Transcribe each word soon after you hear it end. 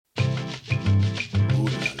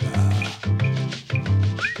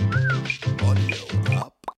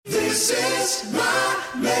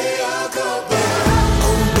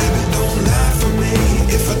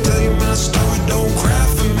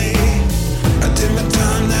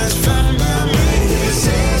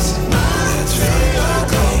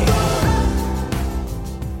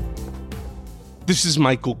This is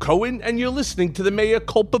Michael Cohen, and you're listening to the Mea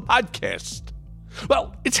Culpa podcast.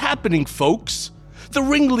 Well, it's happening, folks. The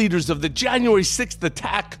ringleaders of the January 6th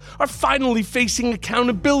attack are finally facing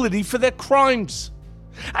accountability for their crimes.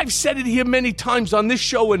 I've said it here many times on this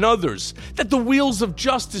show and others, that the wheels of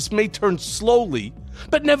justice may turn slowly,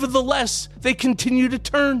 but nevertheless, they continue to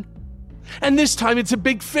turn. And this time it's a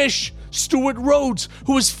big fish, Stewart Rhodes,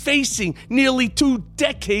 who is facing nearly 2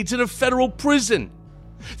 decades in a federal prison.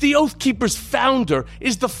 The Oath Keepers founder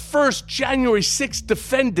is the first January 6th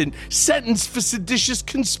defendant sentenced for seditious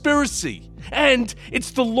conspiracy. And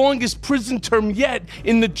it's the longest prison term yet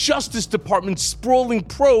in the Justice Department's sprawling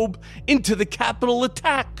probe into the Capitol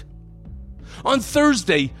attack. On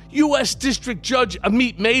Thursday, U.S. District Judge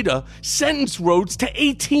Amit Mehta sentenced Rhodes to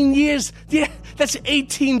 18 years. Yeah, that's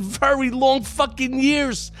 18 very long fucking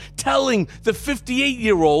years, telling the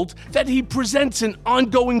 58-year-old that he presents an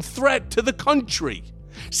ongoing threat to the country.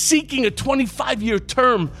 Seeking a 25-year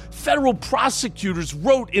term, federal prosecutors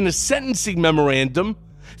wrote in a sentencing memorandum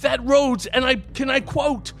that Rhodes, and I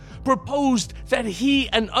quote, proposed that he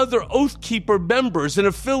and other Oath Keeper members and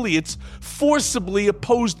affiliates forcibly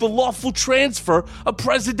opposed the lawful transfer of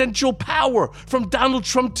presidential power from Donald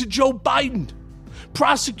Trump to Joe Biden.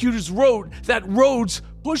 Prosecutors wrote that Rhodes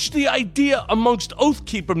pushed the idea amongst Oath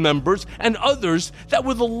Keeper members and others that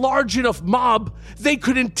with a large enough mob, they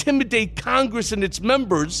could intimidate Congress and its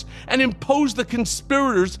members and impose the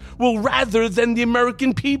conspirators rather than the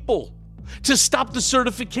American people, to stop the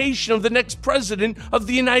certification of the next president of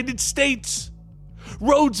the United States.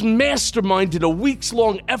 Rhodes masterminded a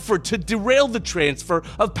weeks-long effort to derail the transfer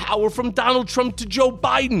of power from Donald Trump to Joe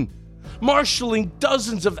Biden, marshaling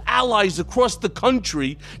dozens of allies across the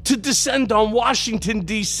country to descend on Washington,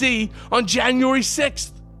 D.C. on January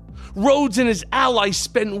 6th. Rhodes and his allies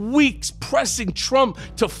spent weeks pressing Trump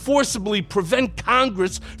to forcibly prevent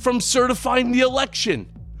Congress from certifying the election,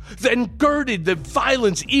 then girded the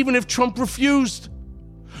violence even if Trump refused.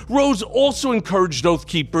 Rhodes also encouraged Oath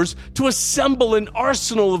Keepers to assemble an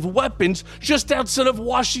arsenal of weapons just outside of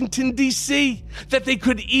Washington, D.C., that they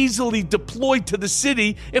could easily deploy to the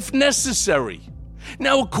city if necessary.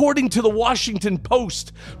 Now, according to the Washington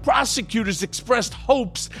Post, prosecutors expressed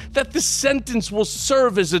hopes that the sentence will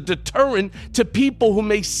serve as a deterrent to people who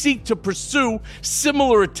may seek to pursue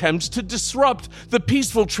similar attempts to disrupt the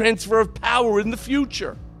peaceful transfer of power in the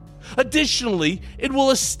future. Additionally, it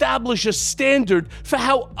will establish a standard for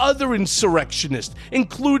how other insurrectionists,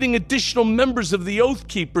 including additional members of the Oath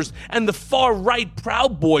Keepers and the far-right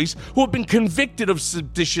Proud Boys who have been convicted of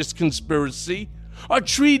seditious conspiracy, are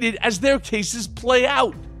treated as their cases play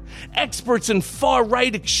out. Experts in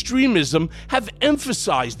far-right extremism have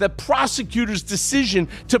emphasized that prosecutors' decision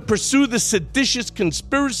to pursue the seditious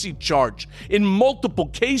conspiracy charge in multiple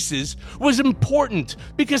cases was important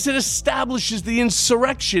because it establishes the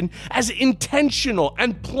insurrection as intentional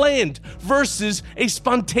and planned versus a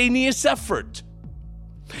spontaneous effort.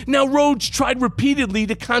 Now, Rhodes tried repeatedly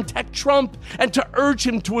to contact Trump and to urge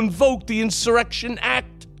him to invoke the Insurrection Act,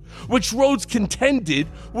 which Rhodes contended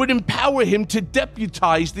would empower him to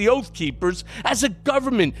deputize the Oath Keepers as a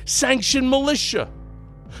government-sanctioned militia.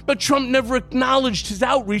 But Trump never acknowledged his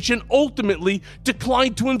outreach and ultimately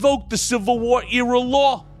declined to invoke the Civil War-era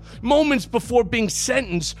law. Moments before being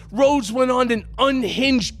sentenced, Rhodes went on an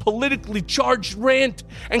unhinged, politically charged rant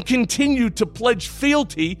and continued to pledge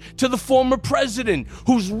fealty to the former president,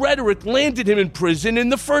 whose rhetoric landed him in prison in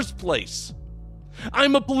the first place.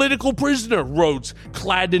 "I'm a political prisoner," Rhodes,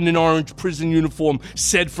 clad in an orange prison uniform,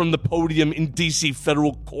 said from the podium in D.C.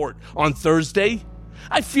 federal court on Thursday.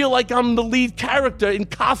 "I feel like I'm the lead character in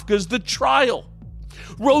Kafka's The Trial."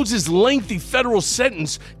 Rhodes' lengthy federal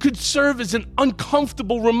sentence could serve as an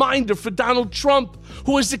uncomfortable reminder for Donald Trump,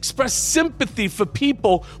 who has expressed sympathy for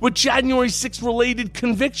people with January 6th-related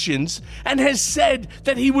convictions and has said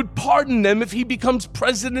that he would pardon them if he becomes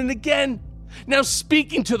president again. Now,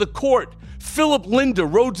 speaking to the court, Philip Linder,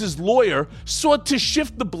 Rhodes' lawyer, sought to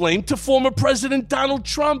shift the blame to former President Donald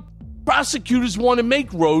Trump. Prosecutors want to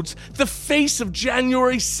make Rhodes the face of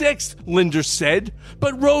January 6th, Linder said,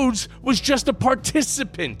 but Rhodes was just a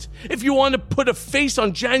participant. If you want to put a face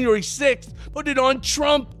on January 6th, put it on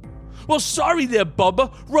Trump. Well, sorry there,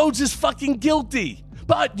 Bubba. Rhodes is fucking guilty.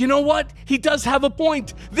 But you know what? He does have a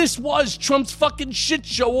point. This was Trump's fucking shit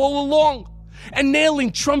show all along. And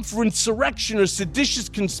nailing Trump for insurrection or seditious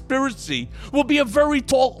conspiracy will be a very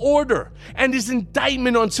tall order, and his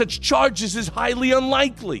indictment on such charges is highly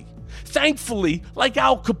unlikely. Thankfully, like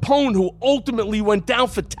Al Capone, who ultimately went down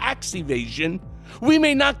for tax evasion, we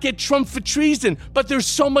may not get Trump for treason, but there's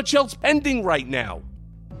so much else pending right now.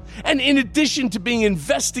 And in addition to being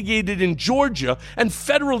investigated in Georgia and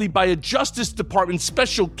federally by a Justice Department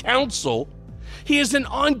special counsel, he has an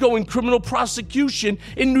ongoing criminal prosecution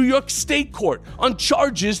in New York State Court on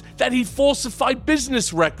charges that he falsified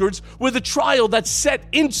business records with a trial that's set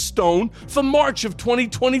in stone for March of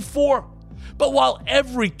 2024. But while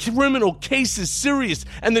every criminal case is serious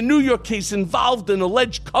and the New York case involved an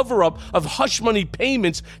alleged cover-up of hush money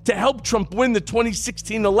payments to help Trump win the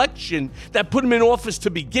 2016 election that put him in office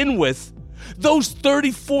to begin with, those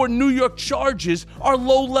 34 New York charges are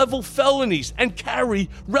low-level felonies and carry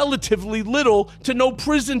relatively little to no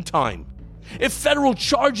prison time. If federal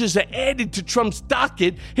charges are added to Trump's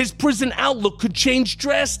docket, his prison outlook could change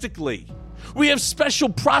drastically. We have Special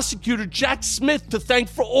Prosecutor Jack Smith to thank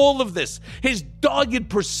for all of this. His dogged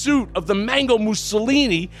pursuit of the Mango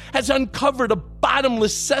Mussolini has uncovered a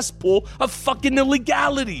bottomless cesspool of fucking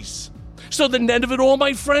illegalities. So the net of it all,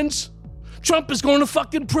 my friends, Trump is going to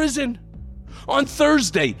fucking prison. On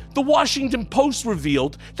Thursday, the Washington Post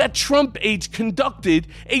revealed that Trump aides conducted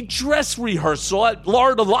a dress rehearsal at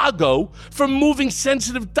Mar-a-Lago for moving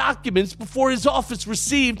sensitive documents before his office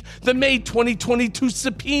received the May 2022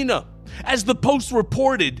 subpoena. As the Post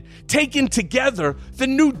reported, taken together, the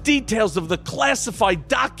new details of the classified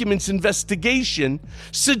documents investigation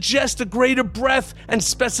suggest a greater breadth and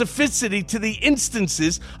specificity to the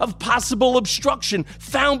instances of possible obstruction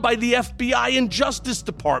found by the FBI and Justice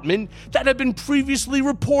Department that have been previously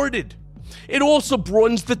reported. It also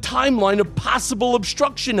broadens the timeline of possible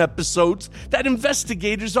obstruction episodes that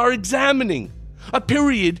investigators are examining. A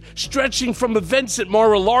period stretching from events at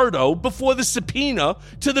Mar-a-Lago before the subpoena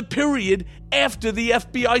to the period after the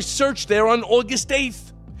FBI search there on August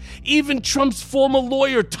 8th. Even Trump's former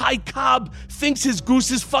lawyer, Ty Cobb, thinks his goose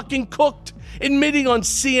is fucking cooked, admitting on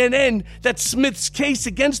CNN that Smith's case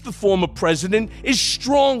against the former president is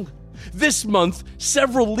strong. This month,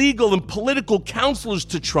 several legal and political counselors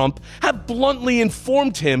to Trump have bluntly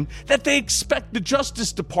informed him that they expect the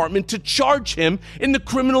Justice Department to charge him in the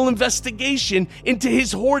criminal investigation into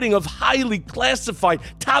his hoarding of highly classified,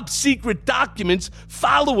 top-secret documents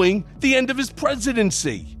following the end of his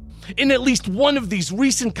presidency. In at least one of these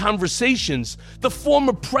recent conversations, the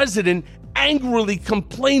former president angrily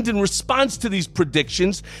complained in response to these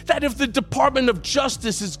predictions that if the Department of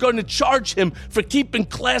Justice is going to charge him for keeping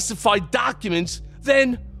classified documents,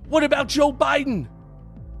 then what about Joe Biden?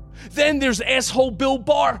 Then there's asshole Bill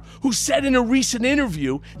Barr, who said in a recent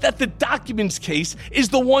interview that the documents case is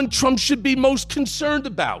the one Trump should be most concerned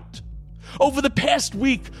about. Over the past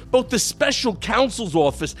week, both the special counsel's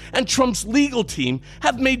office and Trump's legal team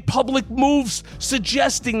have made public moves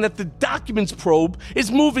suggesting that the documents probe is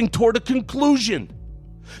moving toward a conclusion.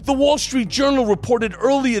 The Wall Street Journal reported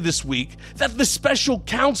earlier this week that the special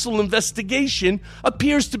counsel investigation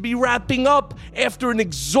appears to be wrapping up after an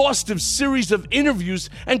exhaustive series of interviews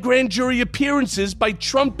and grand jury appearances by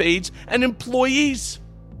Trump aides and employees.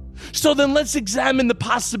 So then let's examine the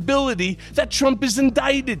possibility that Trump is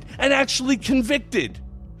indicted and actually convicted.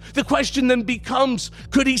 The question then becomes,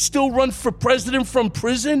 could he still run for president from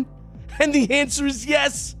prison? And the answer is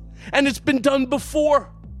yes, and it's been done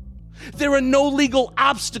before. There are no legal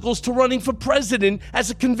obstacles to running for president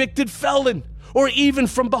as a convicted felon, or even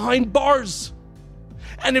from behind bars.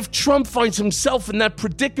 And if Trump finds himself in that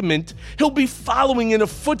predicament, he'll be following in the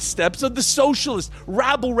footsteps of the socialist,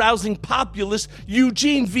 rabble-rousing populist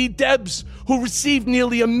Eugene V. Debs, who received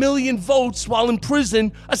nearly 1 million votes while in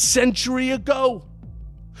prison a century ago.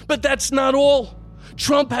 But that's not all.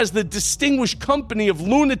 Trump has the distinguished company of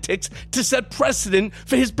lunatics to set precedent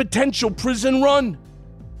for his potential prison run.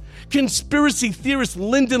 Conspiracy theorist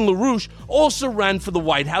Lyndon LaRouche also ran for the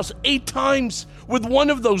White House 8 times, with one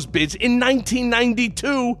of those bids in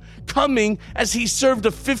 1992 coming as he served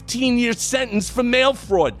a 15-year sentence for mail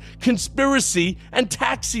fraud, conspiracy, and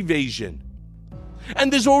tax evasion.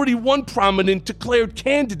 And there's already one prominent declared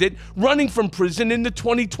candidate running from prison in the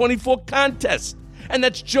 2024 contest, and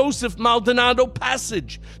that's Joseph Maldonado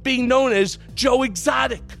Passage, being known as Joe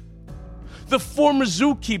Exotic. The former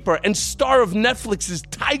zookeeper and star of Netflix's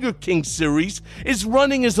Tiger King series is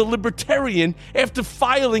running as a libertarian after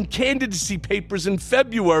filing candidacy papers in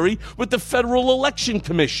February with the Federal Election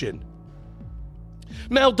Commission.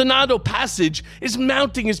 Maldonado Passage is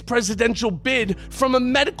mounting his presidential bid from a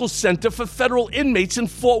medical center for federal inmates in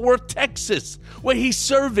Fort Worth, Texas, where he's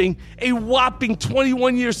serving a whopping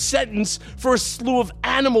 21-year sentence for a slew of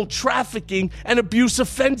animal trafficking and abuse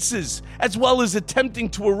offenses, as well as attempting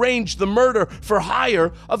to arrange the murder for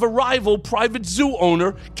hire of a rival private zoo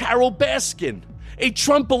owner, Carol Baskin. A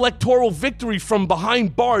Trump electoral victory from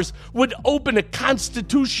behind bars would open a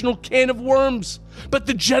constitutional can of worms. But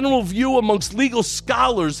the general view amongst legal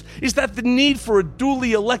scholars is that the need for a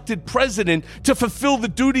duly elected president to fulfill the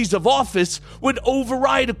duties of office would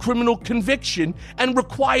override a criminal conviction and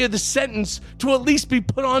require the sentence to at least be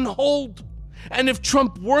put on hold. And if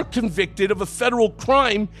Trump were convicted of a federal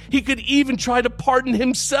crime, he could even try to pardon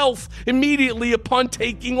himself immediately upon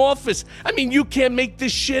taking office. I mean, you can't make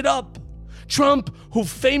this shit up. Trump, who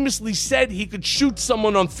famously said he could shoot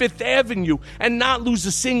someone on Fifth Avenue and not lose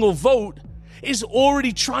a single vote, is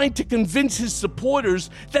already trying to convince his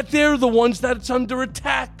supporters that they're the ones that's under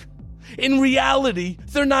attack. In reality,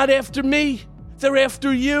 they're not after me. They're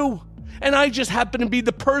after you. And I just happen to be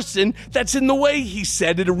the person that's in the way, he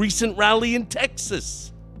said at a recent rally in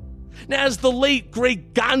Texas. Now, as the late,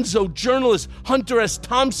 great gonzo journalist Hunter S.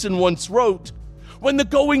 Thompson once wrote, when the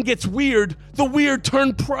going gets weird, the weird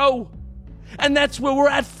turn pro. And that's where we're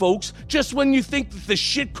at, folks. Just when you think that the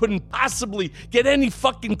shit couldn't possibly get any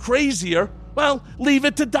fucking crazier, well, leave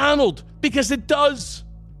it to Donald, because it does.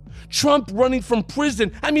 Trump running from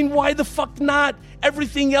prison, I mean, why the fuck not?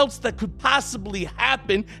 Everything else that could possibly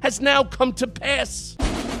happen has now come to pass.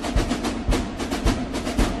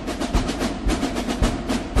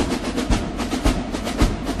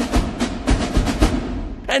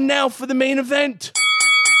 And now for the main event.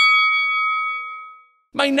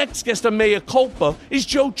 My next guest on Mea Culpa is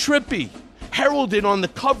Joe Trippi, heralded on the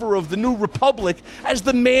cover of the New Republic as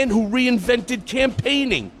the man who reinvented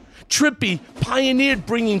campaigning. Trippi pioneered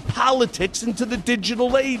bringing politics into the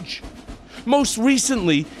digital age. Most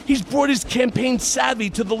recently, he's brought his campaign savvy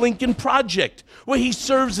to the Lincoln Project, where he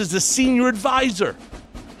serves as a senior advisor.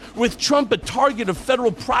 With Trump a target of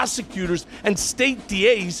federal prosecutors and state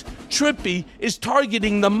DAs, Trippi is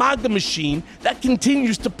targeting the MAGA machine that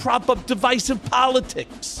continues to prop up divisive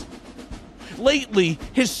politics. Lately,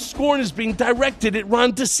 his scorn is being directed at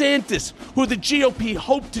Ron DeSantis, who the GOP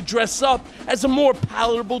hoped to dress up as a more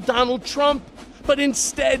palatable Donald Trump, but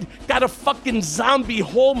instead got a fucking zombie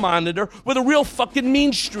hall monitor with a real fucking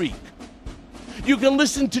mean streak. You can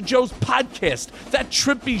listen to Joe's podcast, That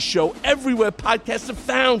Trippi Show, everywhere podcasts are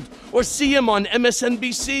found, or see him on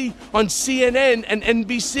MSNBC, on CNN, and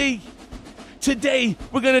NBC. Today,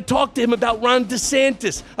 we're going to talk to him about Ron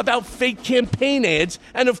DeSantis, about fake campaign ads,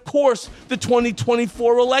 and of course, the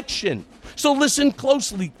 2024 election. So listen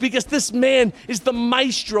closely, because this man is the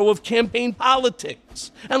maestro of campaign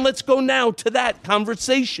politics. And let's go now to that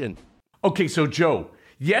conversation. Okay, so Joe,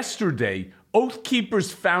 yesterday, Oath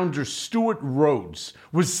Keepers founder Stewart Rhodes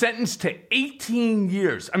was sentenced to 18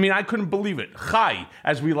 years. I mean, I couldn't believe it. Chai,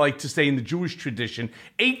 as we like to say in the Jewish tradition,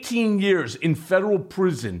 18 years in federal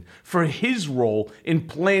prison for his role in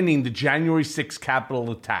planning the January 6th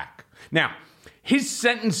Capitol attack. Now, his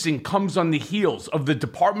sentencing comes on the heels of the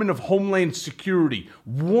Department of Homeland Security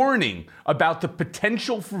warning about the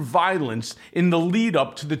potential for violence in the lead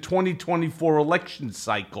up to the 2024 election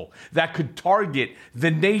cycle that could target the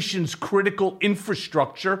nation's critical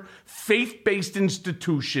infrastructure, faith-based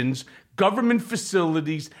institutions, government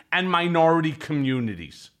facilities, and minority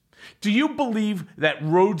communities. Do you believe that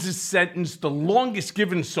Rhodes' sentence, the longest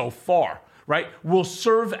given so far, right, will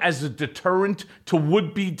serve as a deterrent to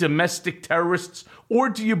would-be domestic terrorists? Or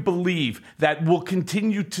do you believe that we'll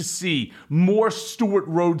continue to see more Stewart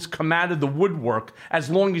Rhodes come out of the woodwork as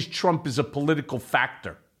long as Trump is a political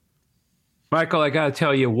factor? Michael, I got to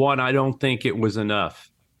tell you, one, I don't think it was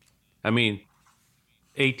enough. I mean,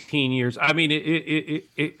 18 years. I mean,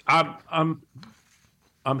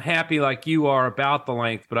 I'm happy like you are about the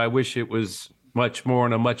length, but I wish it was much more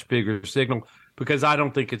and a much bigger signal, because I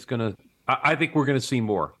don't think it's going to. I think we're going to see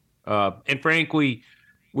more. And frankly,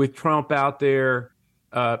 with Trump out there,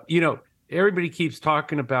 everybody keeps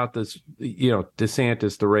talking about this,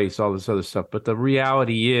 DeSantis, the race, all this other stuff. But the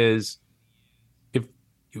reality is, if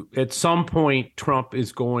at some point Trump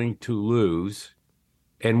is going to lose,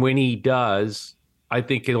 and when he does, I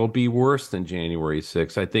think it'll be worse than January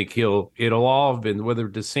 6th. I think it'll all have been, whether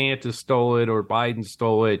DeSantis stole it or Biden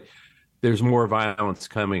stole it, there's more violence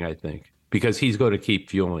coming, I think, because he's going to keep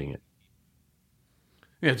fueling it.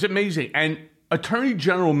 Yeah, it's amazing. And Attorney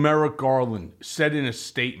General Merrick Garland said in a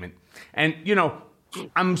statement, and,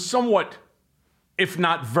 I'm somewhat, if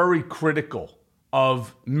not very critical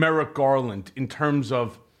of Merrick Garland in terms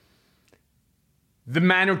of the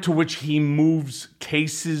manner to which he moves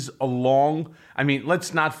cases along. I mean,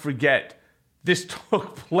 let's not forget, this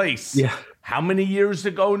took place how many years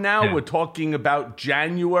ago now? Yeah. We're talking about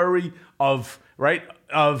January of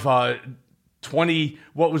 20,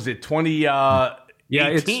 what was it, 20...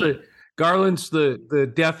 Yeah, Garland's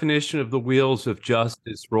the definition of the wheels of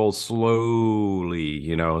justice roll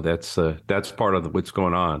slowly. That's part of what's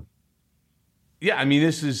going on. Yeah, I mean,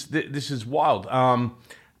 this is wild.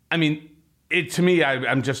 I mean, to me,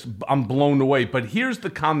 I'm blown away. But here's the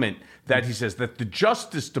comment that he says, that the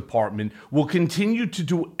Justice Department will continue to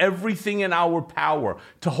do everything in our power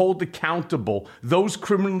to hold accountable those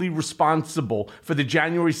criminally responsible for the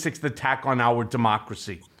January 6th attack on our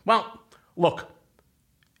democracy. Well, look,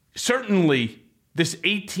 certainly this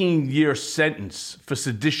 18-year sentence for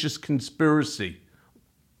seditious conspiracy,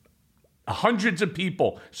 hundreds of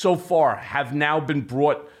people so far have now been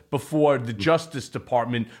brought before the Justice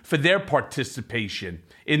Department for their participation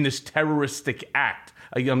in this terroristic act,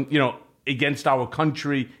 against our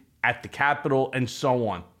country at the Capitol and so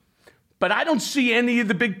on. But I don't see any of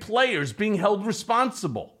the big players being held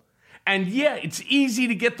responsible. And yeah, it's easy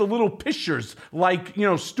to get the little pictures like,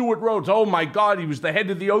 Stuart Rhodes. Oh my God, he was the head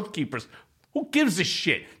of the Oath Keepers. Who gives a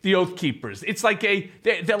shit, the Oath Keepers? It's like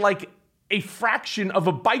they're like a fraction of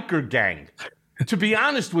a biker gang. To be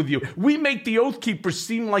honest with you, we make the Oath Keepers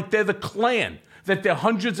seem like they're the Klan, that there are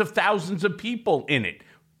hundreds of thousands of people in it.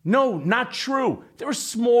 No, not true. They're a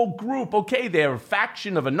small group. Okay, they're a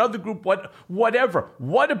faction of another group, whatever.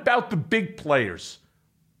 What about the big players?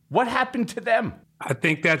 What happened to them? I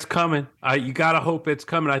think that's coming. You got to hope it's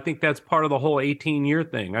coming. I think that's part of the whole 18-year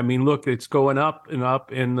thing. I mean, look, it's going up and up,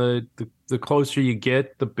 and the closer you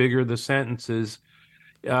get, the bigger the sentences.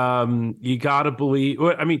 You got to believe.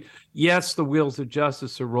 I mean, yes, the wheels of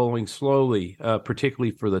justice are rolling slowly, particularly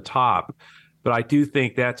for the top. But I do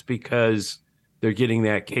think that's because they're getting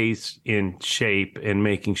that case in shape and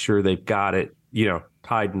making sure they've got it,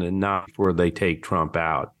 tied in a knot before they take Trump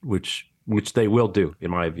out, which they will do, in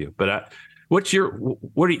my view. But what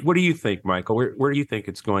do you think, Michael? Where do you think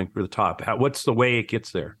it's going for the top? What's the way it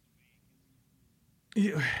gets there?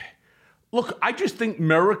 Look, I just think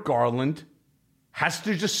Merrick Garland has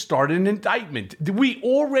to just start an indictment. We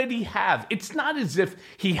already have. It's not as if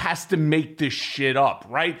he has to make this shit up,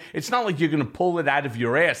 right? It's not like you're going to pull it out of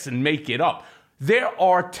your ass and make it up. There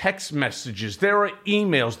are text messages, there are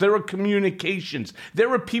emails, there are communications,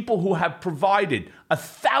 there are people who have provided.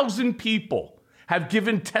 1,000 people have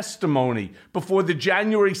given testimony before the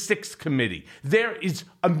January 6th committee. There is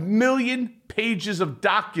 1 million pages of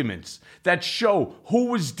documents that show who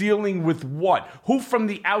was dealing with what, who from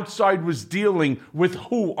the outside was dealing with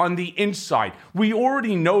who on the inside. We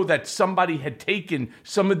already know that somebody had taken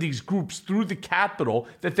some of these groups through the Capitol,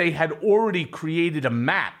 that they had already created a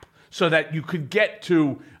map so that you could get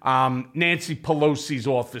to Nancy Pelosi's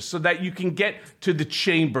office, so that you can get to the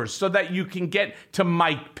chambers, so that you can get to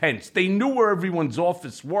Mike Pence. They knew where everyone's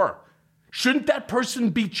office were. Shouldn't that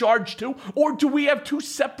person be charged too? Or do we have two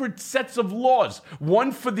separate sets of laws?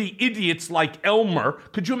 One for the idiots like Elmer.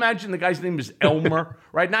 Could you imagine the guy's name is Elmer,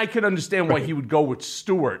 right? Now I can understand why he would go with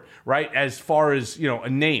Stewart, right, as far as, a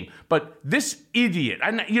name. But this idiot,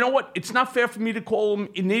 and you know what? It's not fair for me to call him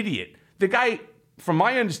an idiot. The guy, from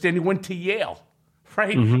my understanding, went to Yale,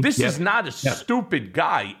 right? Mm-hmm. This is not a stupid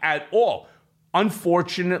guy at all.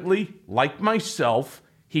 Unfortunately, like myself,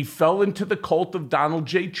 he fell into the cult of Donald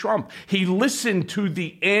J. Trump. He listened to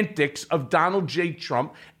the antics of Donald J.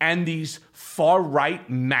 Trump and these far-right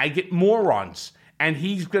maggot morons. And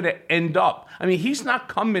he's going to end up, he's not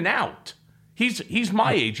coming out. He's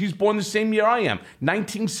my age. He's born the same year I am,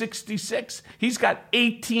 1966. He's got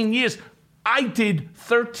 18 years. I did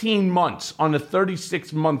 13 months on a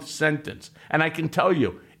 36-month sentence. And I can tell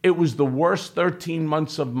you, it was the worst 13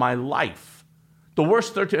 months of my life. The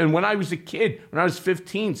worst 13, and when I was a kid, when I was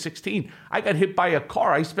 15, 16, I got hit by a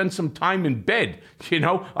car. I spent some time in bed.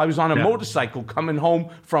 I was on a motorcycle coming home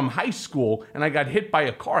from high school, and I got hit by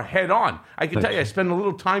a car head on. I can tell you, I spent a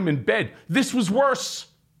little time in bed. This was worse.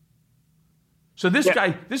 So this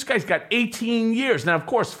guy's got 18 years. Now, of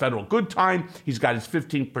course, federal good time. He's got his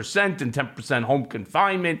 15% and 10% home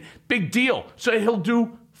confinement. Big deal. So he'll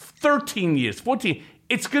do 13 years, 14.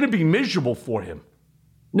 It's going to be miserable for him.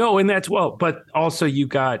 No, and that's but also you've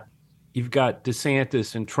got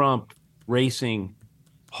DeSantis and Trump racing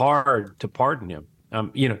hard to pardon him.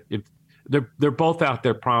 If they're both out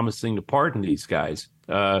there promising to pardon these guys,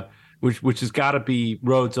 which has got to be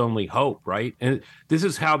Rhodes' only hope, right? And this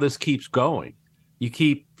is how this keeps going. You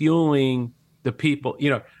keep fueling the people.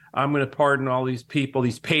 I'm going to pardon all these people,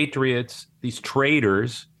 these patriots, these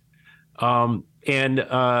traitors. And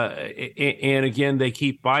again, they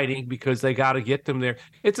keep fighting because they got to get them there.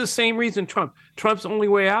 It's the same reason Trump's only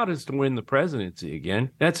way out is to win the presidency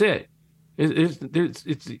again. That's it.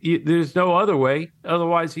 There's no other way.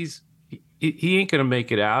 Otherwise, he ain't going to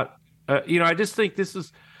make it out. I just think this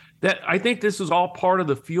is I think this is all part of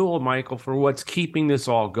the fuel, Michael, for what's keeping this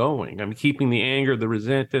all going. I mean, keeping the anger, the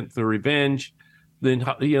resentment, the revenge, the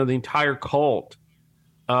entire cult.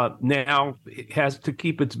 Now it has to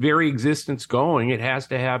keep its very existence going. It has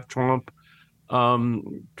to have Trump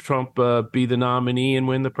be the nominee and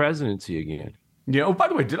win the presidency again. Yeah. Oh, by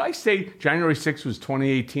the way, did I say January 6th was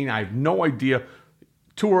 2018? I have no idea.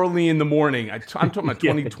 Too early in the morning. I'm talking about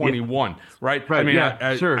 2021, right? Right. I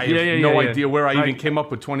mean, Sure. I have no idea where I even came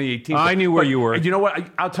up with 2018. I knew where you were. You know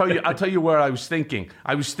what? I'll tell you where I was thinking.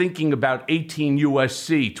 I was thinking about 18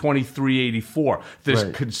 U.S.C. 2384,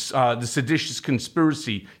 the seditious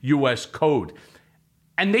conspiracy U.S. code,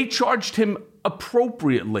 and they charged him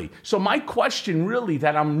appropriately. So my question, really,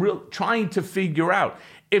 that I'm trying to figure out,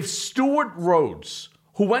 if Stuart Rhodes,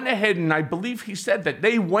 who went ahead and I believe he said that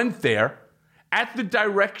they went there at the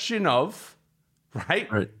direction of, right,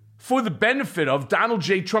 for the benefit of Donald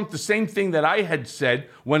J. Trump, the same thing that I had said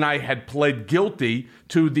when I had pled guilty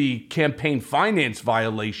to the campaign finance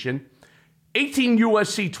violation. 18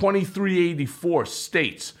 U.S.C. 2384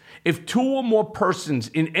 states, if two or more persons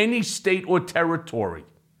in any state or territory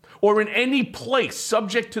or in any place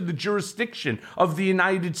subject to the jurisdiction of the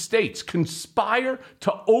United States conspire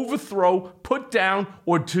to overthrow, put down,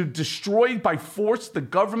 or to destroy by force the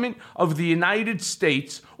government of the United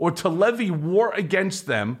States, or to levy war against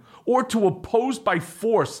them, or to oppose by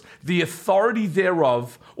force the authority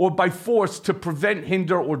thereof, or by force to prevent,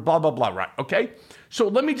 hinder, or blah, blah, blah, right? Okay? So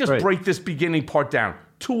let me just break this beginning part down.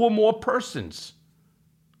 Two or more persons.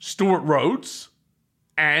 Stuart Rhodes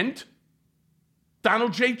and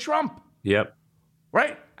Donald J. Trump. Yep.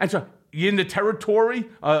 Right? And so you're in the territory,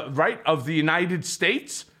 of the United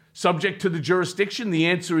States, subject to the jurisdiction? The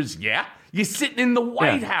answer is yeah. You're sitting in the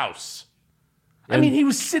White House. I mean, he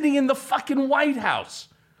was sitting in the fucking White House.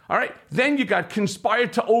 All right? Then you got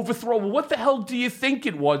conspired to overthrow. Well, what the hell do you think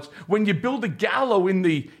it was when you build a gallows in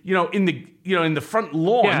the front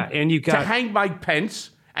lawn and you got to hang Mike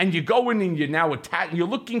Pence? And you go in and you're now attacking. You're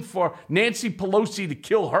looking for Nancy Pelosi to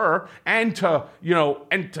kill her and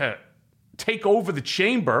to take over the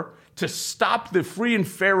chamber to stop the free and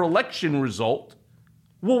fair election result.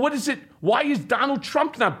 Well, what is it? Why is Donald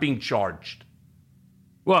Trump not being charged?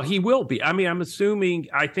 Well, he will be. I mean, I'm assuming.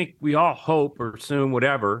 I think we all hope or assume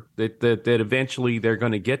whatever that eventually they're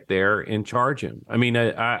going to get there and charge him. I mean,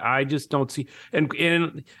 I just don't see. And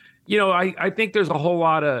I think there's a whole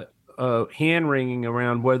lot of hand-wringing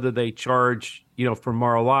around whether they charge, for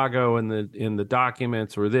Mar-a-Lago in the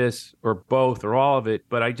documents or this or both or all of it.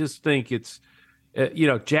 But I just think it's,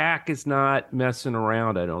 Jack is not messing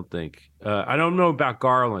around. I don't think. I don't know about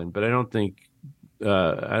Garland, but I don't think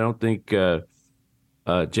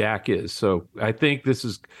Jack is. So I think this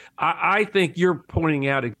is. I think you're pointing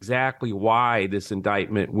out exactly why this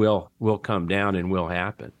indictment will come down and will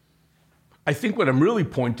happen. I think what I'm really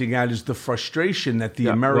pointing at is the frustration that the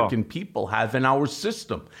American people have in our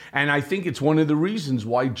system. And I think it's one of the reasons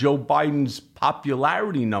why Joe Biden's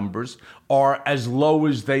popularity numbers are as low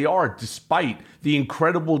as they are, despite the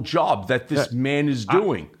incredible job that this man is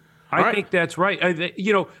doing. I think that's right.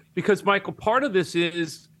 Because, Michael, part of this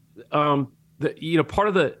is part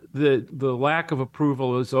of the lack of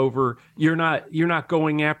approval is over. You're not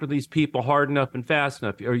going after these people hard enough and fast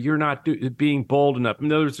enough, or you're not being bold enough.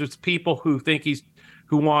 In other words, there's people who think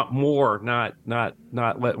who want more,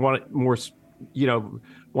 want more,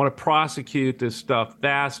 want to prosecute this stuff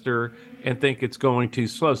faster and think it's going too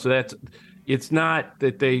slow. So it's not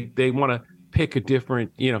that they want to pick a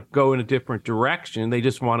different, go in a different direction. They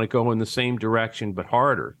just want to go in the same direction but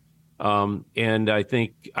harder. And I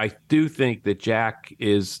do think that Jack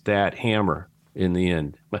is that hammer in the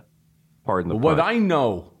end. Pardon the pun. What I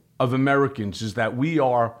know of Americans is that we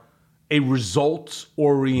are a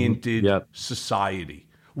results-oriented society.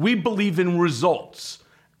 We believe in results,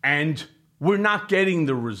 and we're not getting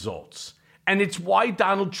the results. And it's why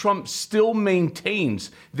Donald Trump still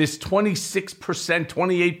maintains this 26%,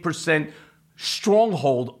 28%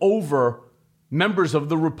 stronghold over members of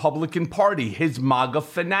the Republican Party, his MAGA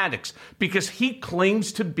fanatics, because he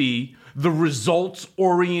claims to be the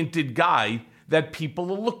results-oriented guy that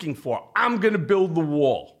people are looking for. I'm going to build the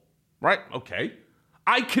wall, right? Okay.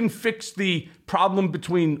 I can fix the problem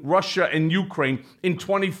between Russia and Ukraine in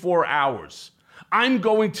 24 hours. I'm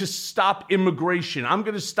going to stop immigration. I'm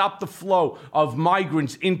going to stop the flow of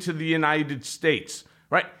migrants into the United States,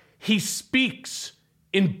 right? He speaks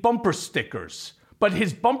in bumper stickers, but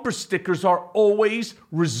his bumper stickers are always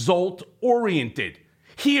result-oriented.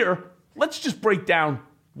 Here, let's just break down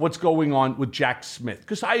what's going on with Jack Smith,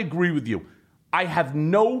 because I agree with you. I have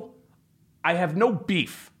no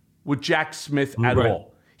beef with Jack Smith at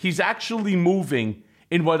all. He's actually moving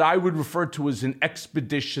in what I would refer to as an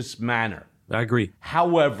expeditious manner. I agree.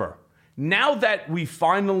 However, now that we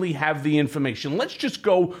finally have the information, let's just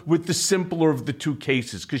go with the simpler of the two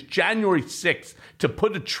cases, because January 6th, to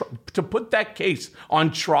put that case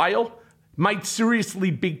on trial might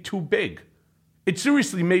seriously be too big. It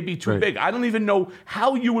seriously may be too big. I don't even know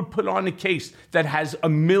how you would put on a case that has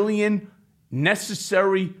 1 million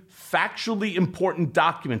necessary, factually important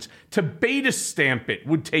documents. To beta stamp it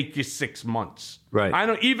would take you 6 months. Right. I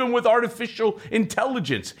know, even with artificial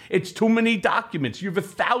intelligence, it's too many documents. You have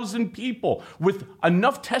 1,000 people with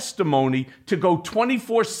enough testimony to go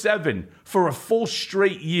 24/7 for a full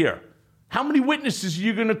straight year. How many witnesses are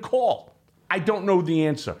you going to call? I don't know the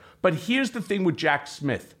answer. But here's the thing with Jack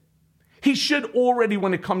Smith. He should already,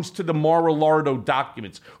 when it comes to the Mar-a-Lago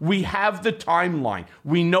documents, we have the timeline.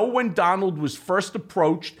 We know when Donald was first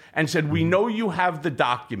approached and said, we know you have the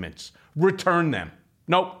documents. Return them.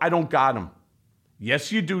 Nope, I don't got them.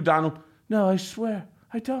 Yes, you do, Donald. No, I swear,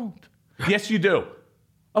 I don't. Yes, you do.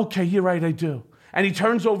 Okay, you're right, I do. And he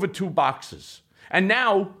turns over 2 boxes. And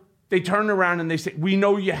now they turn around and they say, we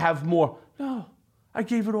know you have more. No, I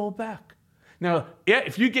gave it all back. Now, yeah,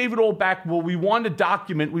 if you gave it all back, well, we want a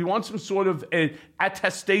document. We want some sort of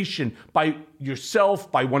attestation by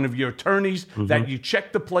yourself, by one of your attorneys, that you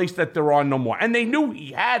checked the place that they're on no more. And they knew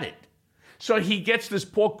he had it. So he gets this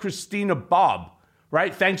poor Christina Bobb,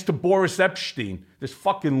 right? Thanks to Boris Epstein, this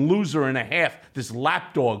fucking loser and a half, this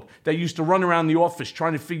lapdog that used to run around the office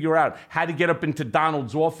trying to figure out how to get up into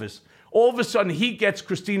Donald's office. All of a sudden, he gets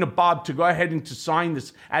Christina Bobb to go ahead and to sign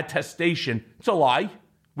this attestation. It's a lie.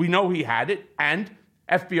 We know he had it, and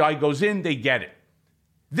FBI goes in, they get it.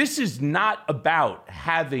 This is not about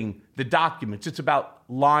having the documents. It's about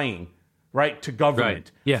lying, right, to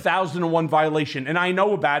government. Right. Yeah. 1001 violation. And I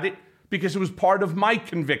know about it because it was part of my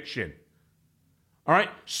conviction. All right?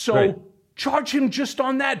 So charge him just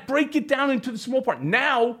on that. Break it down into the small part.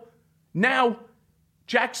 Now,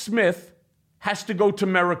 Jack Smith has to go to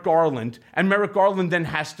Merrick Garland, and Merrick Garland then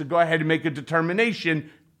has to go ahead and make a determination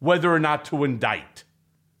whether or not to indict.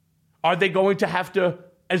 Are they going to have to,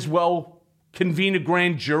 as well, convene a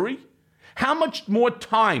grand jury? How much more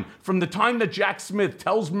time from the time that Jack Smith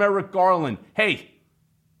tells Merrick Garland, hey,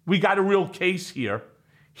 we got a real case here.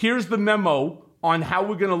 Here's the memo on how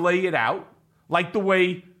we're going to lay it out, like the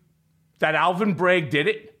way that Alvin Bragg did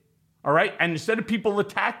it, all right? And instead of people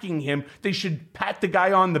attacking him, they should pat the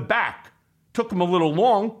guy on the back. Took him a little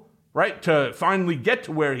long, right, to finally get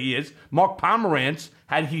to where he is. Mark Pomerantz,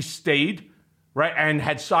 had he stayed, right, and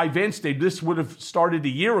had Cy Vance stayed, this would have started a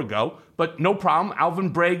year ago, but no problem. Alvin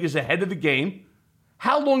Bragg is ahead of the game.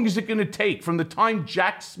 How long is it going to take from the time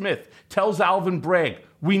Jack Smith tells Alvin Bragg,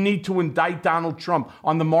 we need to indict Donald Trump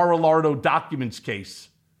on the Mar-a-Lago documents case,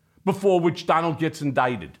 before which Donald gets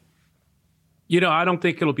indicted? You know, I don't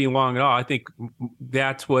think it'll be long at all. I think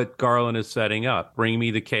that's what Garland is setting up. Bring me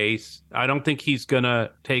the case. I don't think he's going to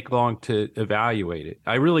take long to evaluate it.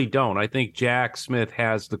 I really don't. I think Jack Smith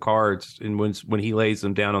has the cards, and when he lays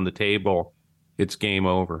them down on the table, it's game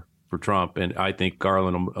over for Trump, and I think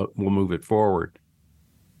Garland will move it forward.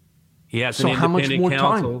 He has an independent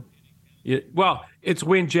counsel. Time? Well, it's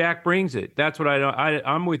when Jack brings it. That's what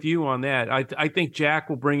I'm with you on that. I think Jack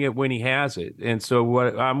will bring it when he has it. And so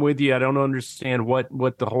I'm with you. I don't understand what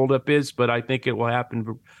the holdup is, but I think it will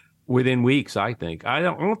happen within weeks, I think. I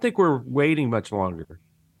don't think we're waiting much longer.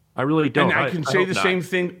 I really don't. And I can say the same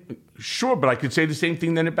thing. Sure, but I could say the same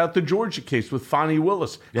thing then about the Georgia case with Fani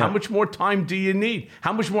Willis. Yeah. How much more time do you need?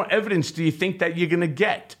 How much more evidence do you think that you're going to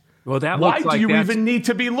get? Well, why do you even need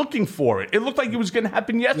to be looking for it? It looked like it was going to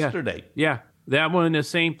happen yesterday. Yeah, that one, the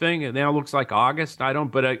same thing. It now looks like August.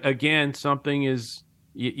 But again, something is,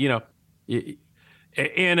 and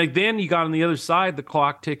then you got on the other side, the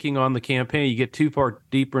clock ticking on the campaign. You get too far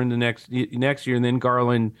deeper in the next year, and then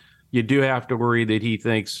Garland, you do have to worry that he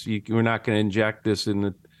thinks we're not going to inject this in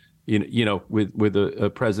the, with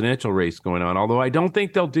a presidential race going on. Although I don't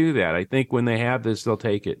think they'll do that. I think when they have this, they'll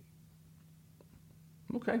take it.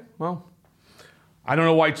 Okay, well, I don't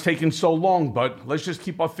know why it's taking so long, but let's just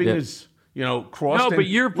keep our fingers, crossed. No, but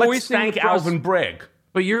you're voicing. Let's thank Alvin Bragg.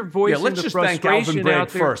 But you're voicing let's the just frustration thank Alvin Bragg out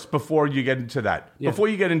there first before you get into that. Yeah. Before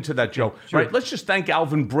you get into that, Joe, sure. Right? Let's just thank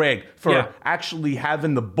Alvin Bragg for actually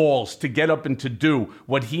having the balls to get up and to do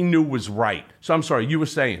what he knew was right. So I'm sorry, you were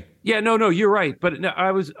saying. Yeah, no, you're right. But no,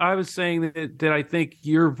 I was saying that I think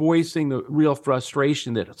you're voicing the real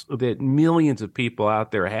frustration that millions of people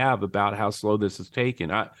out there have about how slow this is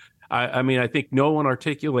taken. I mean, I think no one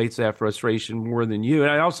articulates that frustration more than you.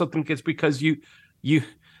 And I also think it's because you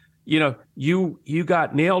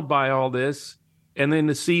got nailed by all this, and then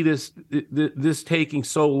to see this taking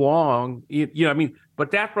so long, I mean,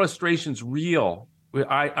 but that frustration's real.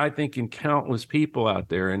 I think in countless people out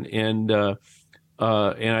there, and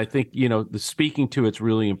I think the speaking to it's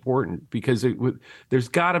really important because there's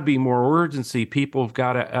got to be more urgency. People have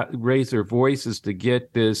got to raise their voices to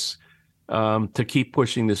get this, to keep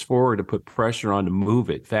pushing this forward, to put pressure on to move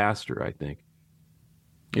it faster, I think.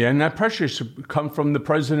 Yeah, and that pressure should come from the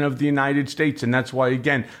President of the United States. And that's why,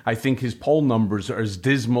 again, I think his poll numbers are as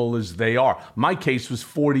dismal as they are. My case was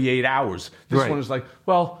 48 hours. This one is like,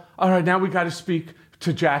 well, all right, now we got to speak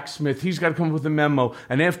to Jack Smith. He's got to come up with a memo.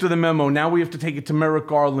 And after the memo, now we have to take it to Merrick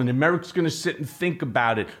Garland. And Merrick's going to sit and think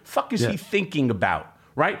about it. Fuck is he thinking about,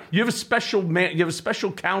 right? You have a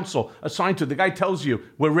special counsel assigned to it. The guy tells you,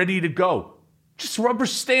 we're ready to go. Just rubber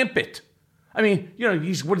stamp it. I mean,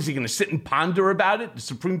 what is he going to sit and ponder about it? The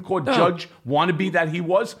Supreme Court judge wannabe that he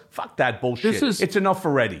was? Fuck that bullshit. It's enough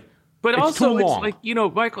already. But it's also, too long. It's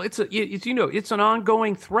like, Michael, it's an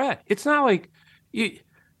ongoing threat. It's not like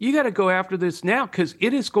you got to go after this now because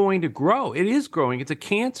it is going to grow. It is growing. It's a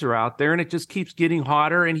cancer out there, and it just keeps getting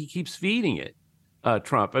hotter, and he keeps feeding it,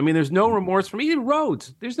 Trump. I mean, there's no remorse from even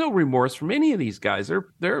Rhodes. There's no remorse from any of these guys.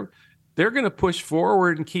 They're going to push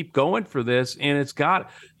forward and keep going for this, and it's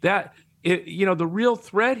got that. The real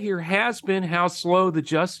threat here has been how slow the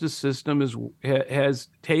justice system has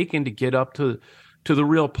taken to get up to the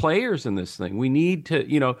real players in this thing. We need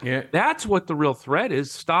to, that's what the real threat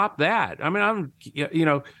is. Stop that. I mean,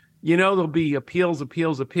 there'll be appeals,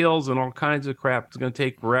 and all kinds of crap. It's going to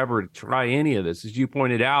take forever to try any of this. As you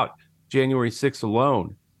pointed out, January 6th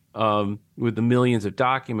alone, with the millions of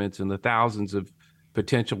documents and the thousands of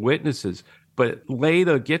potential witnesses. But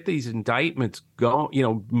get these indictments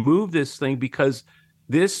going, move this thing because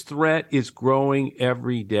this threat is growing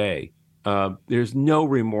every day. There's no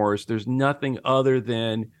remorse. There's nothing other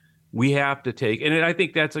than we have to take. And I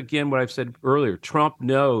think that's, again, what I've said earlier. Trump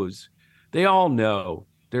knows. They all know.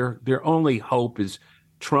 Their only hope is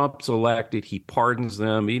Trump's elected. He pardons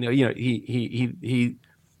them. The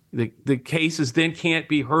cases then can't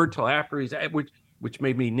be heard till after he's, which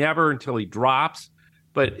may be never until he drops.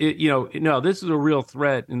 But this is a real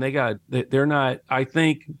threat, and they're not. I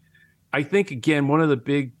think again, one of the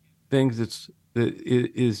big things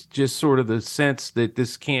is just sort of the sense that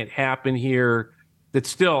this can't happen here. That's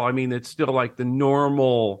still like the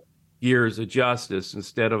normal years of justice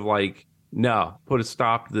instead of like, no, put a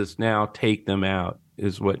stop to this now, take them out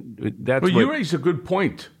is what that's. Well, you raise a good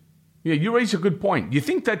point. Yeah, you raise a good point. You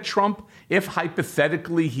think that Trump, if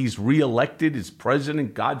hypothetically he's reelected as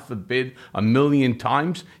president, God forbid, 1,000,000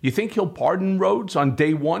 times, you think he'll pardon Rhodes on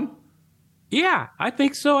day one? Yeah, I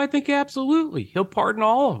think so. I think absolutely. He'll pardon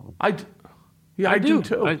all of them. I do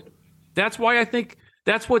too. That's why I think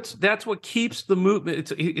that's what keeps the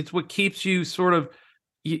movement. It's what keeps you sort of,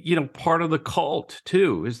 part of the cult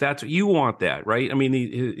too, is that's what you want that, right? I mean,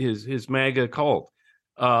 his MAGA cult.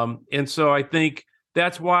 And so I think,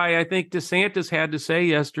 that's why I think DeSantis had to say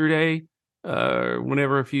yesterday,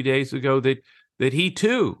 a few days ago, that he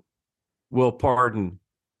too will pardon,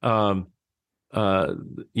 January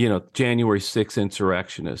 6th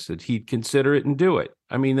insurrectionists. That he'd consider it and do it.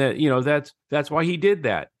 I mean that's why he did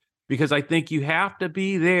that, because I think you have to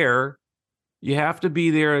be there. You have to be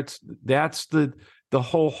there. That's the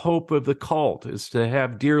whole hope of the cult, is to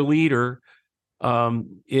have dear leader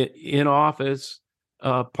in office.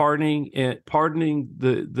 Pardoning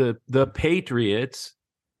the patriots,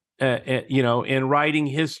 and writing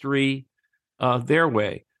history their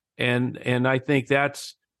way, and I think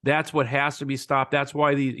that's what has to be stopped. That's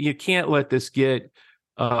why you can't let this get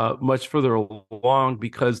much further along,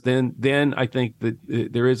 because then I think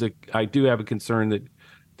that I do have a concern that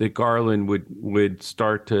Garland would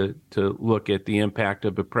start to look at the impact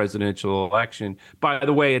of a presidential election. By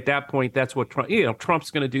the way, at that point, that's what Trump's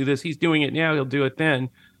going to do this. He's doing it now. He'll do it then.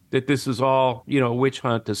 That this is all, a witch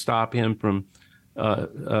hunt to stop him from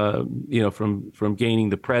gaining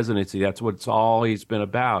the presidency. That's what it's always been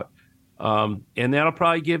about. And that'll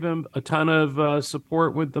probably give him a ton of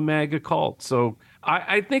support with the MAGA cult. So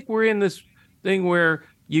I think we're in this thing where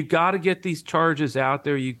you got to get these charges out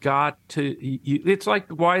there. You got to. It's like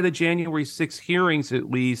why the January 6th hearings, at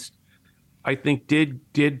least, I think,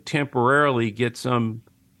 did temporarily get some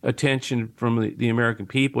attention from the American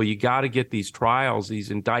people. You got to get these trials, these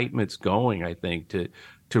indictments going. I think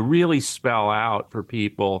to really spell out for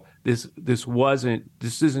people this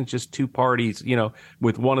isn't just two parties.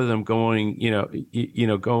 With one of them going,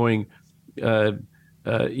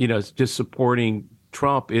 just supporting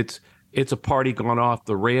Trump. It's a party gone off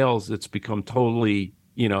the rails. It's become totally,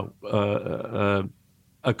 a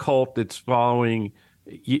cult that's following,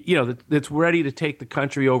 that's ready to take the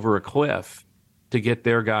country over a cliff to get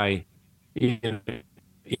their guy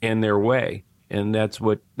in their way. And that's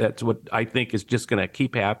what I think is just going to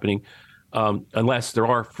keep happening unless there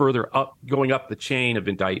are further going up the chain of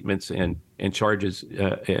indictments and charges,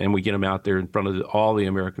 and we get them out there in front of all the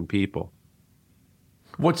American people.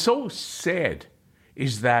 What's so sad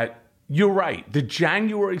is that you're right. The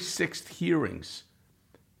January 6th hearings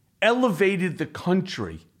elevated the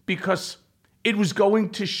country because it was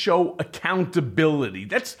going to show accountability.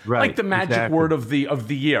 That's right, like the magic word of the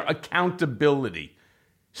year, accountability.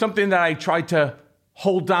 Something that I tried to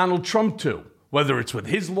hold Donald Trump to, whether it's with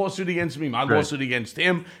his lawsuit against me, my lawsuit against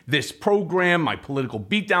him, this program, my political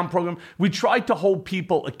beatdown program. We tried to hold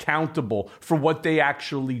people accountable for what they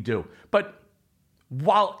actually do. But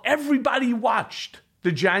while everybody watched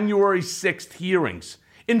the January 6th hearings,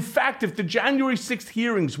 in fact, if the January 6th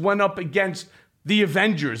hearings went up against the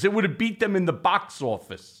Avengers, it would have beat them in the box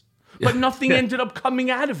office. But nothing ended up coming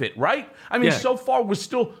out of it, right? I mean, so far we're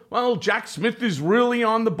still, Jack Smith is really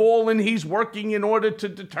on the ball and he's working in order to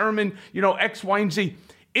determine, X, Y, and Z.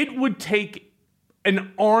 It would take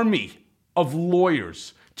an army of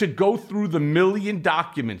lawyers to go through the million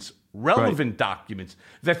documents, relevant documents,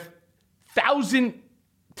 the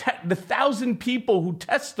 1,000 people who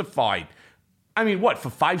testified. I mean, what, for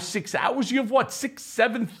 5-6 hours? You have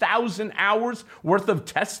 6,000-7,000 hours worth of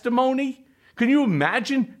testimony? Can you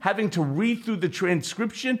imagine having to read through the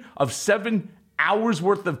transcription of 7 hours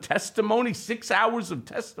worth of testimony, 6 hours of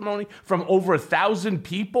testimony from over 1,000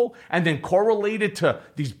 people, and then correlate it to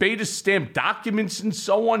these beta stamped documents and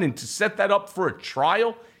so on, and to set that up for a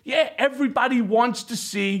trial? Yeah, everybody wants to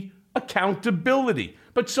see accountability.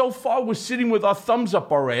 But so far, we're sitting with our thumbs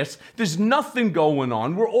up our ass. There's nothing going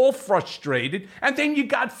on. We're all frustrated. And then you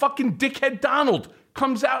got fucking dickhead Donald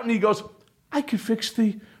comes out and he goes, I could fix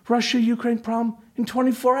the Russia-Ukraine problem in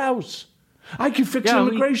 24 hours. I could fix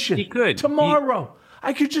immigration he could. tomorrow.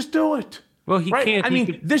 I could just do it. Well, he can't. I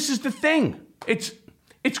mean, this is the thing. It's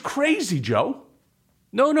crazy, Joe.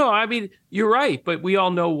 No. I mean, you're right. But we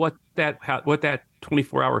all know what that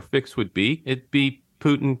 24-hour fix would be. It'd be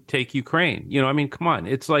Putin take Ukraine. I mean, come on.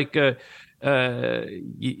 It's like,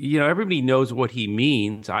 everybody knows what he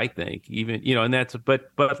means, I think, even, and that's, but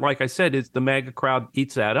like I said, it's the MAGA crowd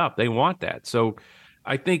eats that up. They want that. So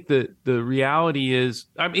I think the reality is,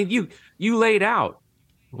 I mean, you laid out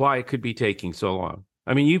why it could be taking so long.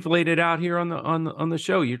 I mean, you've laid it out here on the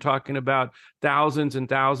show. You're talking about thousands and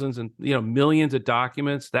thousands and, millions of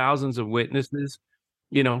documents, thousands of witnesses,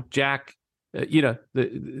 Jack,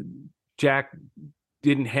 Jack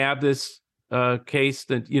didn't have this case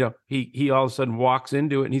that, he all of a sudden walks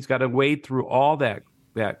into it and he's got to wade through all that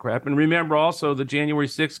crap. And remember also the January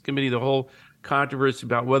 6th committee, the whole controversy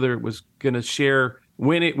about whether it was going to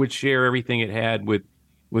when it would share everything it had with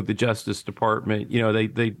the Justice Department.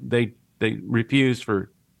 They refused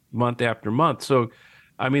for month after month. So,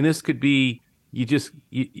 I mean, this could be,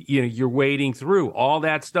 you're wading through all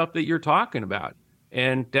that stuff that you're talking about.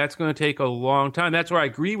 And that's going to take a long time. That's where I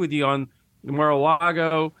agree with you on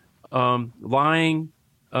Mar-a-Lago, lying,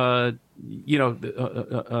 under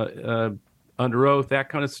oath, that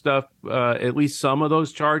kind of stuff. At least some of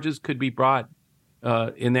those charges could be brought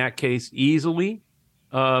in that case easily.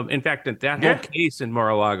 In fact, that whole case in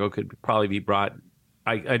Mar-a-Lago could probably be brought.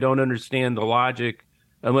 I don't understand the logic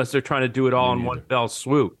unless they're trying to do it all in one fell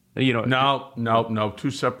swoop. No.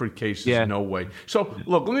 2 separate cases. Yeah. No way. So,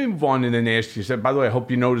 look, let me move on and then ask you. By the way, I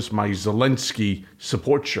hope you noticed my Zelensky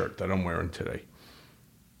support shirt that I'm wearing today.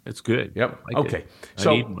 It's good. Yep. Okay.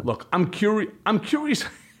 So, look, I'm curious. I'm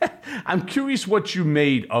curious what you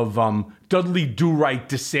made of Dudley Do-Right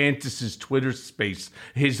DeSantis' Twitter space,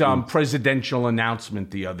 his presidential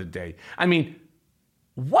announcement the other day. I mean,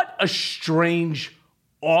 what a strange,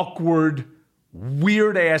 awkward,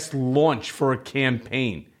 weird-ass launch for a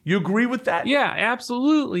campaign. You agree with that? Yeah,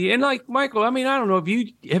 absolutely. And like, Michael, I mean, I don't know,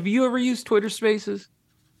 have you ever used Twitter Spaces?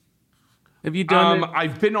 Have you done it?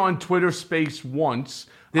 I've been on Twitter Space once.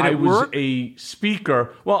 Did it work? A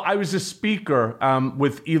speaker. Well, I was a speaker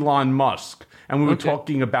with Elon Musk, and we were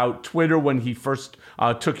talking about Twitter when he first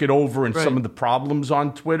took it over and some of the problems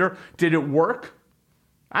on Twitter. Did it work?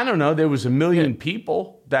 I don't know. There was 1 million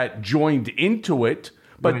people that joined into it.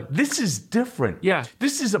 But this is different. Yeah.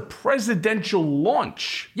 This is a presidential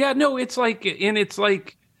launch. Yeah, no, it's like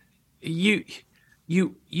you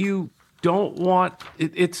don't want,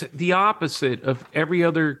 it's the opposite of every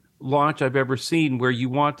other launch I've ever seen, where you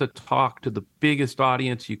want to talk to the biggest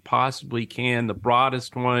audience you possibly can, the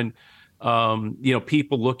broadest one,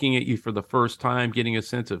 people looking at you for the first time, getting a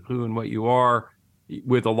sense of who and what you are,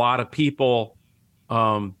 with a lot of people,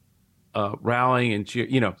 rallying and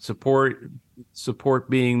support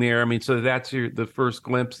being there. I mean, so that's the first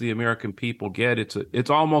glimpse the American people get. It's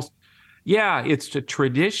almost, it's a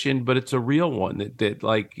tradition, but it's a real one that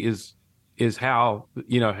like is how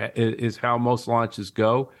is how most launches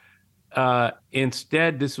go.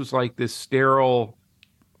 Instead, this was like this sterile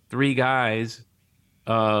three guys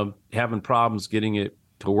having problems getting it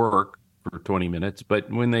to work for 20 minutes.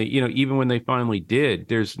 But when they, even when they finally did,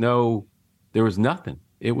 there was nothing.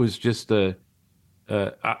 It was just I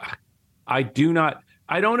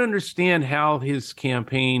don't understand how his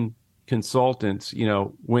campaign consultants,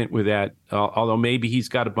 went with that. Although maybe he's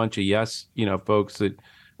got a bunch of folks that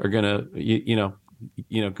are gonna,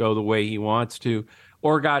 go the way he wants to,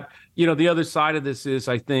 or got, the other side of this is,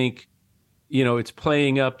 I think, it's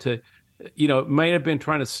playing up to, it might have been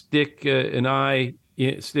trying to stick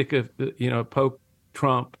poke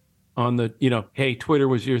Trump on the, hey, Twitter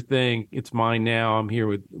was your thing, it's mine now, I'm here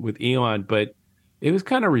with Elon. But it was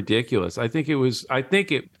kind of ridiculous. I think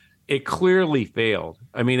it clearly failed.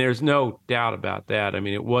 I mean, there's no doubt about that. I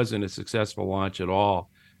mean, it wasn't a successful launch at all.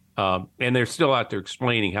 And they're still out there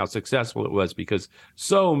explaining how successful it was because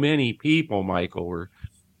so many people, Michael, were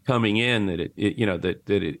coming in that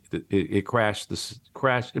it crashed.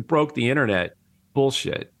 It broke the internet.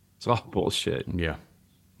 Bullshit. It's all bullshit. Yeah.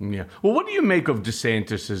 Yeah. Well, what do you make of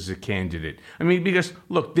DeSantis as a candidate? I mean, because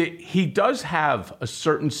look, he does have a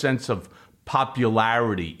certain sense of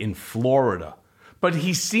popularity in Florida, but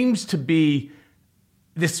he seems to be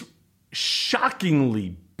this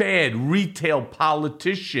shockingly bad retail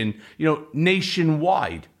politician,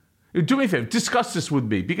 nationwide. Do me a favor, discuss this with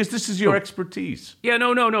me because this is your expertise. Yeah,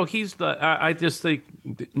 no. He's I just think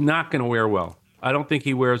not going to wear well. I don't think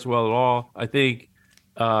he wears well at all. I think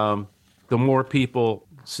the more people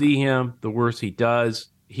see him, the worse he does.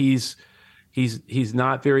 He's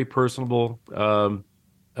not very personable.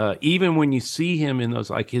 Even when you see him in those,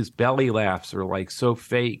 like his belly laughs are like so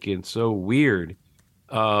fake and so weird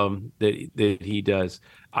that he does.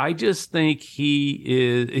 I just think he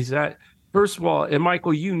is that. First of all, and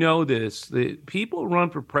Michael, you know this, that people run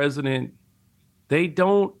for president, they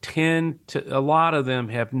don't tend to, a lot of them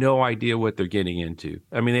have no idea what they're getting into.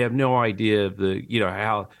 I mean, they have no idea of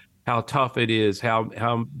how tough it is, how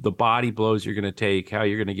the body blows you're going to take, how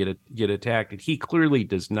you're going to get attacked. And he clearly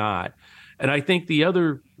does not. And I think the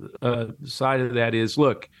other side of that is,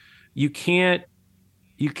 look, you can't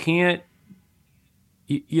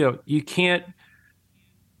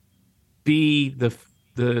be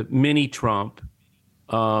the mini Trump,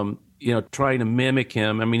 trying to mimic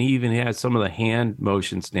him. I mean, he even has some of the hand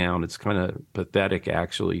motions down. It's kind of pathetic,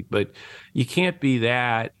 actually. But you can't be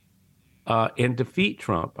that and defeat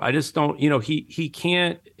Trump. I just don't, he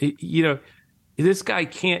can't, this guy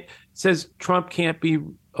says Trump can't be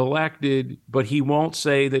elected, but he won't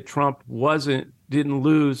say that Trump didn't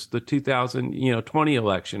lose the 2020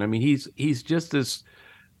 election. I mean, he's just this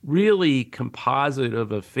really composite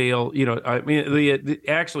of a fail. I mean,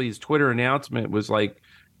 actually his Twitter announcement was like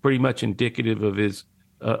pretty much indicative of his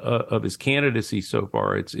candidacy so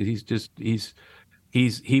far. He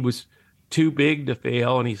was too big to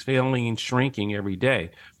fail, and he's failing and shrinking every day.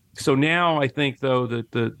 So now I think, though,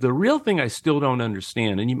 that the real thing I still don't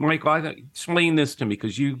understand, and Michael, explain this to me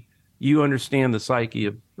because you understand the psyche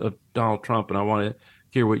of Donald Trump, and I want to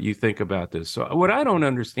hear what you think about this. So what I don't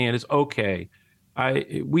understand is, okay,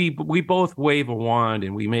 we both wave a wand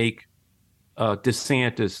and we make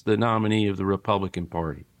DeSantis the nominee of the Republican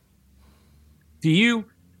Party. Do you?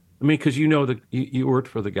 I mean, because you worked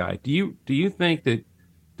for the guy. Do you think that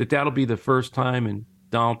that'll be the first time in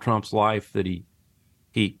Donald Trump's life that he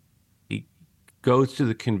goes to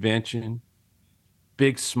the convention,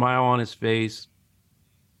 big smile on his face,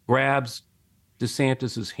 grabs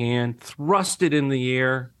DeSantis's hand, thrust it in the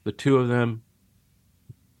air, the two of them,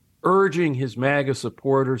 urging his MAGA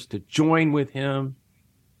supporters to join with him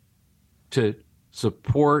to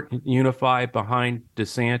support and unify behind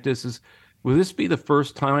DeSantis? Will this be the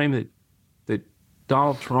first time that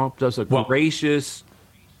Donald Trump does a gracious,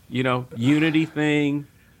 unity thing?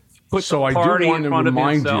 So I do want to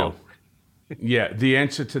remind you. Yeah, the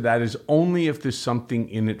answer to that is only if there's something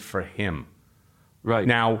in it for him. Right.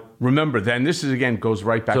 Now, remember, then this goes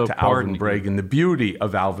right back to Alvin Bragg and the beauty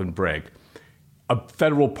of Alvin Bragg. A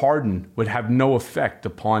federal pardon would have no effect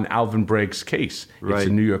upon Alvin Bragg's case. Right. It's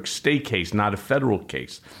a New York State case, not a federal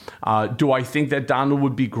case. Do I think that Donald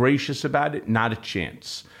would be gracious about it? Not a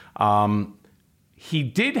chance. He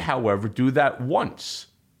did, however, do that once.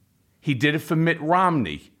 He did it for Mitt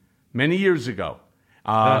Romney many years ago.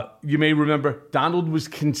 You may remember Donald was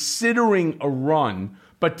considering a run,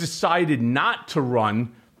 but decided not to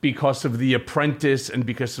run because of The Apprentice and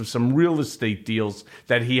because of some real estate deals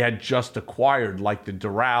that he had just acquired, like the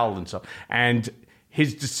Doral and so. And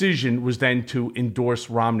his decision was then to endorse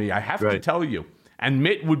Romney. I have to tell you, and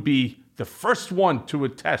Mitt would be the first one to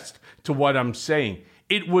attest to what I'm saying.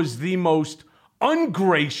 It was the most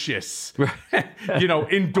ungracious,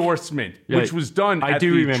 endorsement, which was done at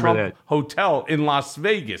the Trump Hotel in Las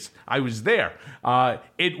Vegas. I was there.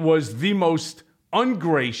 It was the most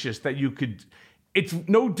ungracious that you could. It's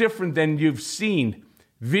no different than you've seen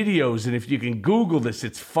videos, and if you can Google this,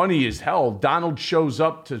 it's funny as hell. Donald shows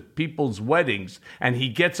up to people's weddings, and he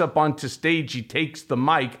gets up onto stage, he takes the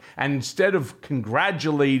mic, and instead of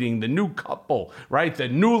congratulating the new couple, right, the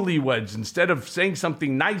newlyweds, instead of saying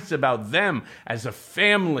something nice about them as a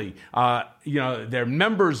family, they're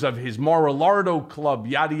members of his Mar-a-Lardo club,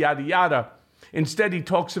 yada, yada, yada. Instead, he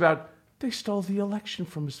talks about they stole the election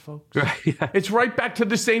from his folks. It's right back to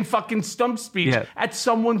the same fucking stump speech at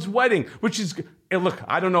someone's wedding, which is, look,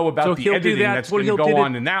 I don't know about the editing that's going to go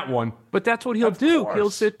on in that one. But that's what he'll do.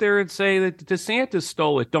 He'll sit there and say that DeSantis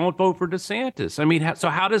stole it. Don't vote for DeSantis. I mean, so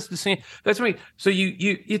how does DeSantis? That's what I mean. So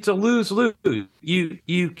it's a lose-lose.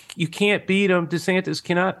 You can't beat him. DeSantis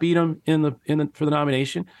cannot beat him for the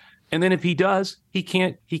nomination. And then if he does, he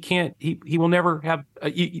will never have.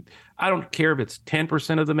 I don't care if it's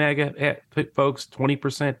 10% of the MAGA folks, 20%,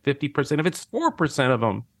 50%. If it's 4% of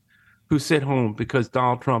them who sit home because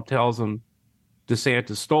Donald Trump tells them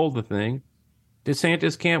DeSantis stole the thing,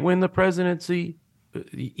 DeSantis can't win the presidency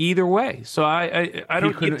either way. So I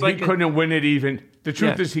don't. He couldn't win it even. The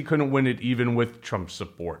truth is, he couldn't win it even with Trump's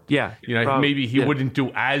support. Yeah, maybe he wouldn't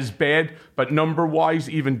do as bad, but number-wise,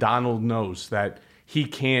 even Donald knows that he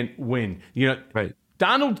can't win.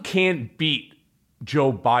 Donald can't beat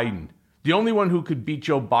Joe Biden. The only one who could beat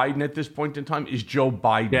Joe Biden at this point in time is Joe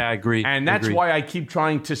Biden. Yeah, I agree. And that's why I keep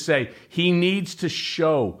trying to say he needs to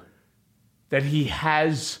show that he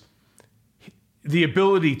has the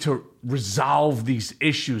ability to resolve these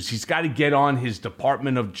issues. He's got to get on his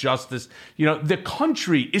Department of Justice. The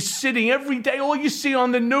country is sitting every day. All you see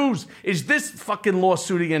on the news is this fucking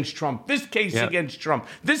lawsuit against Trump, this case against Trump,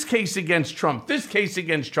 this case against Trump, this case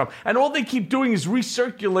against Trump. And all they keep doing is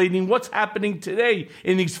recirculating what's happening today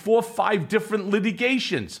in these 4 or 5 different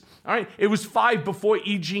litigations. All right. It was 5 before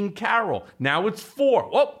E. Jean Carroll. Now it's 4.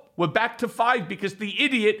 Oh, we're back to 5 because the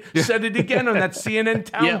idiot said it again on that CNN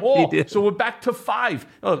town hall. So we're back to 5.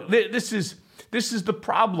 Look, this is the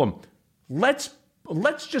problem. Let's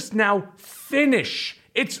just now finish.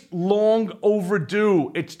 It's long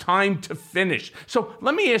overdue. It's time to finish. So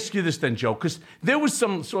let me ask you this then, Joe, because there was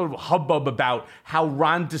some sort of hubbub about how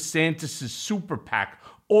Ron DeSantis' super PAC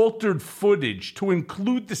altered footage to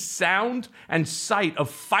include the sound and sight of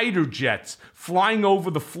fighter jets flying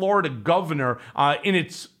over the Florida governor in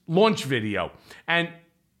its launch video. And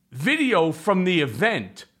video from the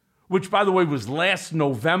event, which, by the way, was last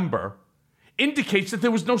November, indicates that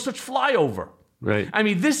there was no such flyover. Right. I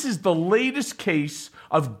mean, this is the latest case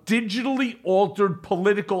of digitally altered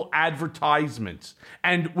political advertisements.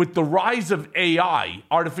 And with the rise of AI,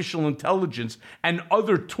 artificial intelligence, and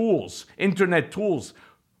other tools, internet tools,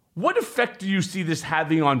 what effect do you see this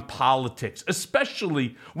having on politics,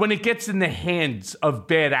 especially when it gets in the hands of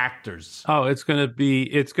bad actors? Oh, I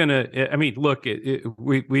mean, look,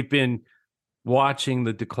 we've been watching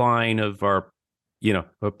the decline of our,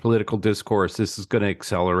 political discourse. This is going to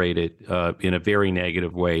accelerate it in a very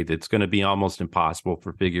negative way. That's going to be almost impossible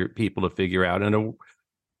for people to figure out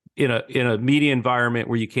in a media environment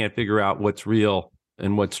where you can't figure out what's real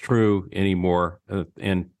and what's true anymore.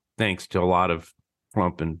 And thanks to a lot of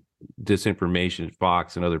Trump and disinformation,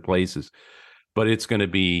 Fox and other places, but it's going to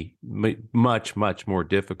be much, much more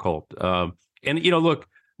difficult. And look,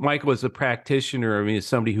 Michael is a practitioner. I mean, as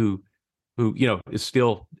somebody who is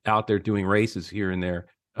still out there doing races here and there.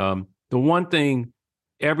 The one thing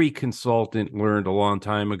every consultant learned a long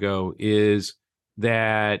time ago is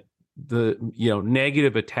that the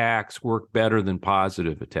negative attacks work better than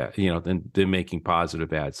positive attack. Than making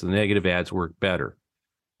positive ads. The negative ads work better.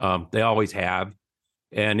 They always have.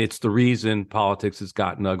 And it's the reason politics has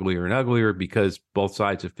gotten uglier and uglier, because both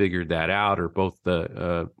sides have figured that out, or both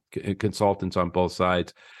the consultants on both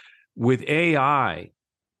sides. With AI,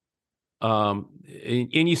 and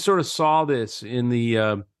you sort of saw this in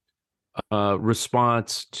the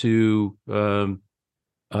response to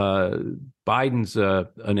Biden's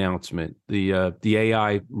announcement, the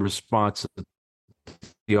AI response that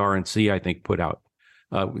the RNC, I think, put out.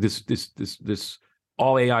 This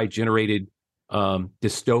all AI generated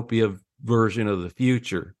dystopia version of the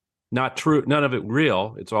future. Not true, none of it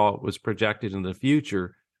real. Was projected in the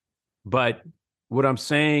future. But what I'm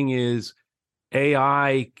saying is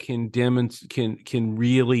AI can can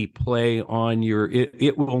really play on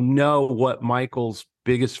it will know what Michael's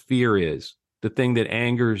biggest fear is, the thing that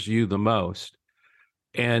angers you the most,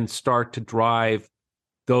 and start to drive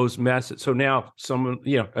those messages. So now someone,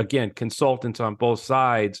 again, consultants on both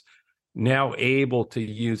sides now able to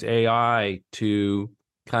use AI to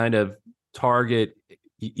kind of target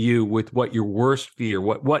you with what your worst fear,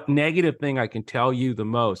 what negative thing I can tell you the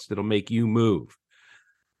most that'll make you move.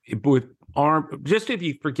 Just if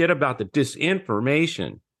you forget about the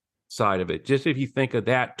disinformation side of it, just if you think of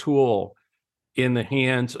that tool in the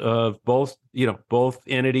hands of both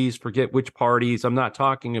entities, forget which parties. I'm not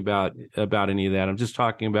talking about any of that. I'm just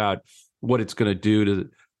talking about what it's going to do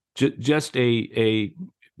to just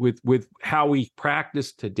with how we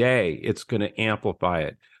practice today. It's going to amplify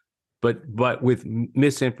it, but with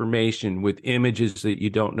misinformation, with images that you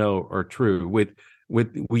don't know are true, with where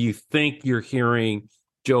you think you're hearing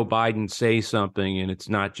Joe Biden say something and it's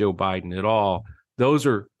not Joe Biden at all. Those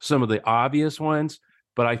are some of the obvious ones,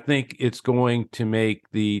 but I think it's going to make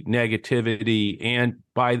the negativity and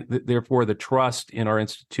therefore the trust in our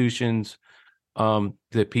institutions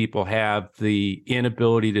that people have, the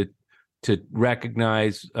inability to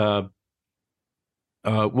recognize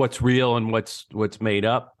what's real and what's made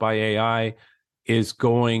up by AI is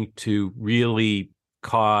going to really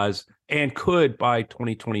cause, and could by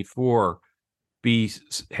 2024 be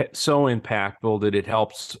so impactful that it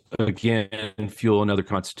helps again fuel another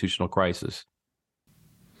constitutional crisis.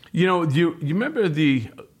 You remember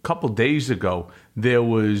a couple days ago there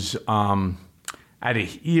was at a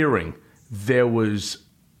hearing there was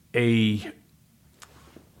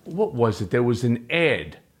what was it? There was an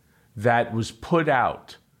ad that was put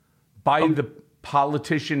out by the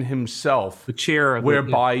politician himself, the chair,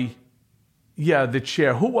 whereby the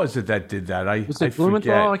chair. Who was it that did that? I forget.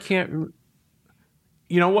 Blumenthal? I can't.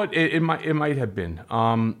 You know what? It might have been.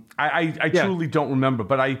 I truly don't remember,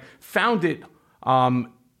 but I found it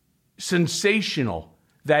sensational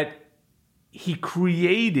that he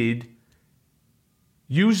created,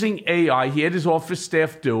 using AI, he had his office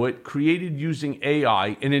staff do it, created using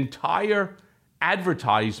AI, an entire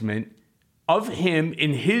advertisement of him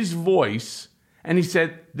in his voice, and he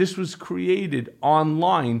said, this was created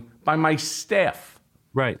online by my staff.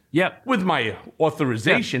 Right. Yep. With my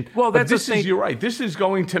authorization. Yeah. Well, you're right. This is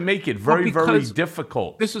going to make it very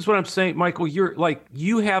difficult. This is what I'm saying, Michael.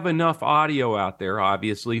 You have enough audio out there,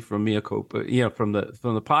 obviously, from Mea Culpa, from the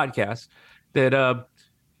podcast, that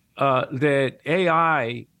that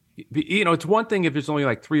AI, it's one thing if there's only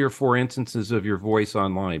like 3 or 4 instances of your voice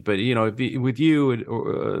online, but with you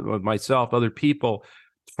or myself, other people,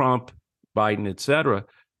 Trump, Biden, etc.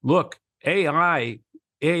 Look, AI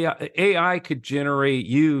could generate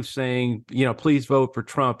you saying, please vote for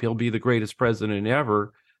Trump. He'll be the greatest president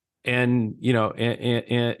ever. And,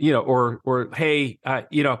 or, hey,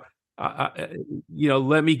 let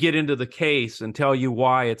me get into the case and tell you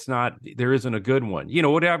why there isn't a good one,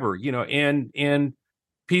 whatever, and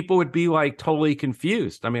people would be like totally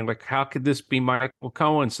confused. I mean, like, how could this be Michael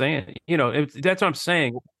Cohen saying, that's what I'm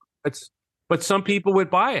saying. But some people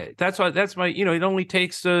would buy it. That's my, it only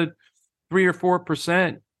takes 3 or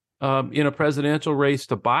 4% in a presidential race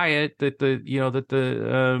to buy it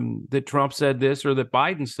that Trump said this or that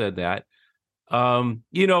Biden said that.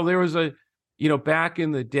 There was back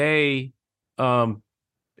in the day, I'm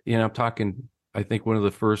talking, I think one of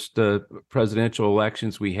the first presidential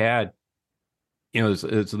elections we had, as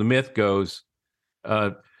the myth goes,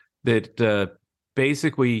 that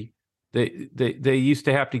basically they used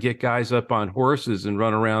to have to get guys up on horses and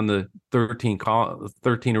run around the 13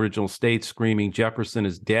 original states screaming Jefferson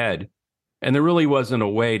is dead. And there really wasn't a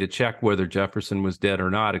way to check whether Jefferson was dead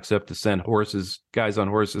or not, except to send guys on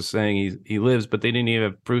horses saying he lives, but they didn't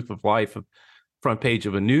even have proof of life of front page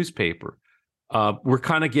of a newspaper. We're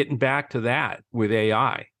kind of getting back to that with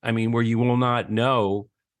AI. I mean, where you will not know,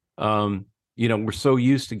 we're so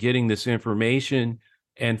used to getting this information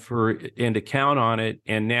and to count on it.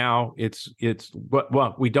 And now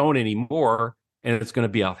we don't anymore. And it's going to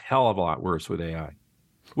be a hell of a lot worse with AI.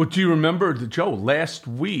 Well, do you remember, Joe, last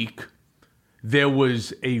week, there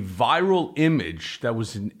was a viral image that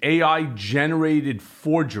was an AI-generated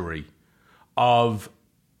forgery of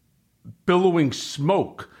billowing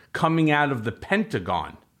smoke coming out of the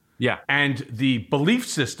Pentagon. Yeah. And the belief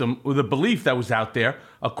system, or the belief that was out there,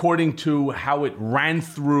 according to how it ran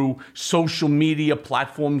through social media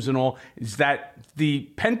platforms and all, is that the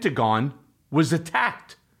Pentagon was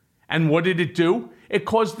attacked. And what did it do? it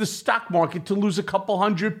caused the stock market to lose a couple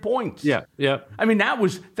hundred points. Yeah. I mean,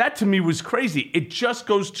 that to me was crazy. It just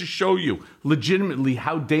goes to show you legitimately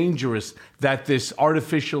how dangerous that this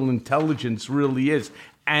artificial intelligence really is.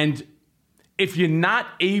 And if you're not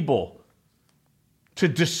able to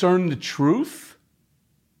discern the truth,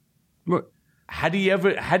 how do you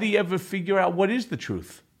ever figure out what is the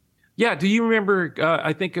truth? Yeah. Do you remember,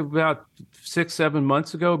 I think about 6-7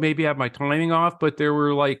 months ago, maybe I have my timing off, but there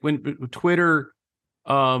were like when Twitter,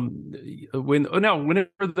 when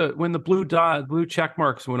the blue check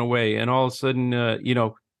marks went away, and all of a sudden,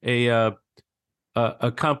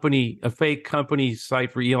 a company, a fake company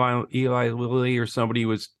site for Eli Lilly or somebody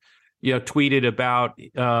was, tweeted about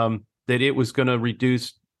that it was going to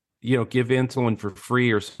reduce, give insulin for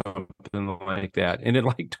free or something like that, and it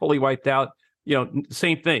like totally wiped out.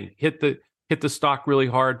 Same thing. Hit the stock really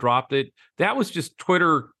hard, dropped it. That was just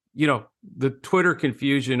Twitter. The Twitter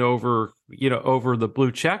confusion over the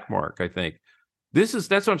blue check mark. I think that's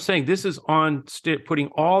what I'm saying. This is on putting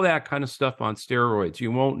all that kind of stuff on steroids.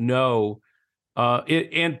 You won't know.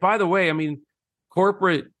 And by the way, I mean,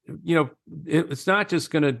 corporate. It's not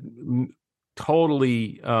just going to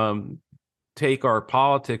totally take our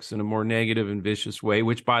politics in a more negative and vicious way,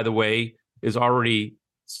 which, by the way, is already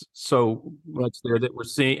so much there that we're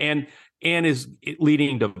seeing, and is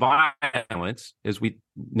leading to violence, as we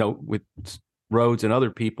know with Rhodes and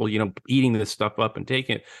other people, eating this stuff up and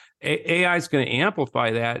taking it. AI is going to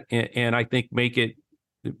amplify that, and I think make it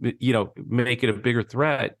a bigger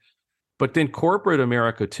threat. But then corporate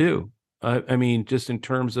America too. I mean, just in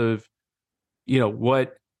terms of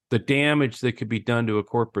what the damage that could be done to a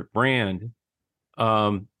corporate brand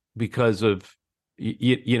because of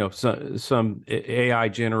some AI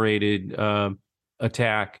generated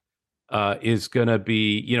attack is going to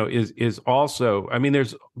be is also, I mean,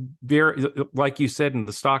 there's very, like you said, in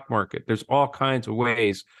the stock market, there's all kinds of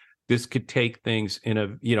ways this could take things in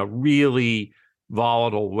a really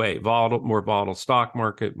volatile way, more volatile stock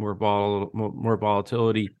market, more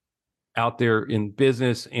volatility out there in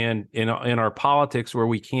business and in our politics, where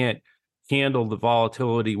we can't handle the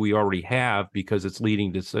volatility we already have because it's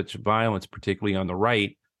leading to such violence, particularly on the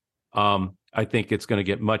right. I think it's going to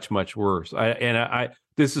get much, much worse.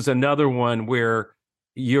 This is another one where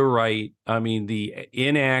you're right. I mean, the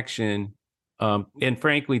inaction and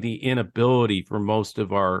frankly, the inability for most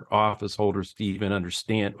of our office holders to even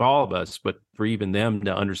understand, all of us, but for even them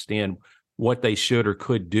to understand what they should or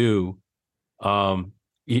could do, to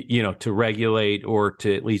regulate or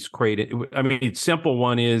to at least create it. I mean, a simple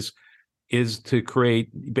one is to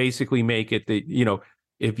basically make it that,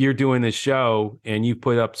 if you're doing this show and you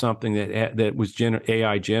put up something that was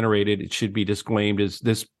AI generated, it should be disclaimed as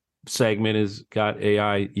this segment has got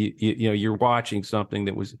AI. You're watching something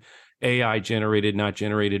that was AI generated, not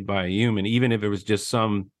generated by a human. Even if it was just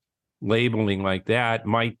some labeling like that,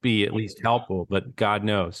 might be at least helpful, but God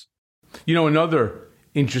knows. Another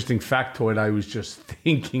interesting factoid I was just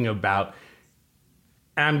thinking about,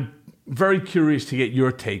 I'm very curious to get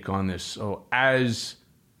your take on this. So as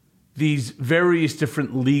these various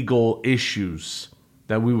different legal issues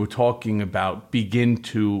that we were talking about begin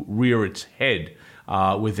to rear its head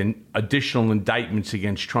with additional indictments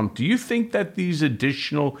against Trump, do you think that these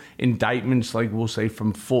additional indictments, like we'll say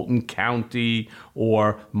from Fulton County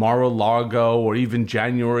or Mar-a-Lago or even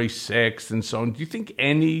January 6th and so on, do you think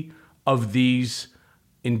any of these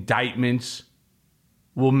indictments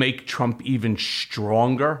will make Trump even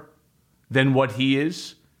stronger than what he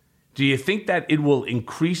is? Do you think that it will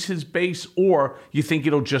increase his base, or you think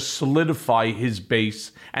it'll just solidify his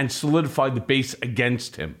base and solidify the base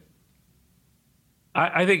against him?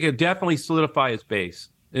 I think it definitely solidify his base.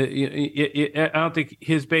 I don't think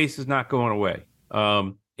his base is not going away.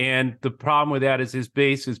 And the problem with that is his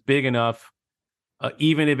base is big enough,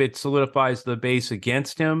 even if it solidifies the base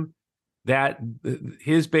against him, that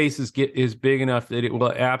his base is big enough that it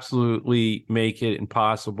will absolutely make it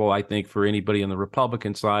impossible, I think, for anybody on the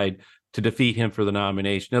Republican side to defeat him for the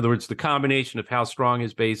nomination. In other words, the combination of how strong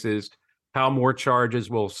his base is, how more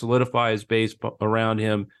charges will solidify his base around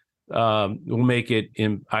him, will make it,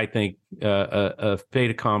 I think, a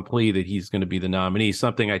fait accompli that he's going to be the nominee.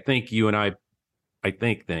 Something I think you and I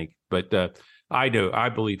think, but I do. I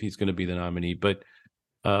believe he's going to be the nominee. But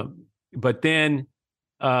then.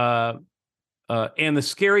 And the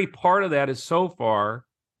scary part of that is, so far,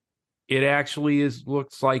 it actually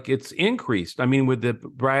looks like it's increased. I mean, with the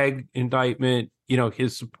Bragg indictment,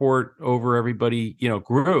 his support over everybody,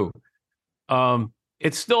 grew.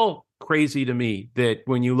 It's still crazy to me that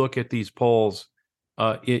when you look at these polls,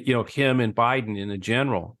 him and Biden in the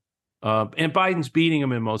general, And Biden's beating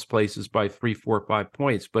him in most places by 3, 4, 5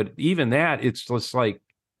 points. But even that, it's just like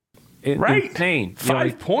insane.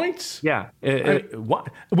 5 points? Yeah. What?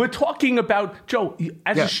 We're talking about, Joe,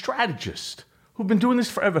 as a strategist who've been doing this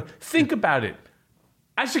forever, think about it.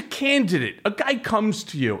 As a candidate, a guy comes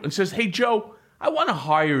to you and says, hey, Joe, I want to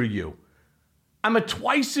hire you. I'm a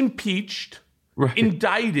twice impeached,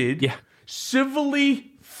 indicted,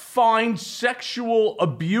 civilly fined sexual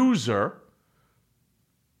abuser,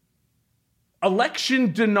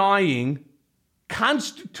 election denying,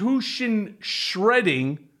 constitution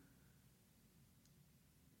shredding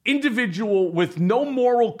individual with no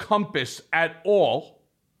moral compass at all,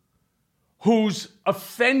 who's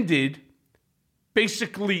offended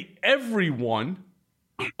basically everyone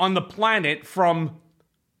on the planet, from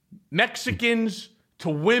Mexicans to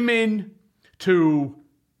women to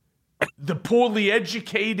the poorly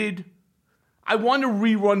educated. I want to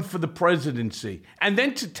rerun for the presidency. And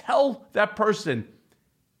then to tell that person,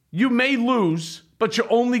 you may lose, but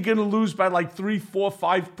you're only going to lose by like 3, 4,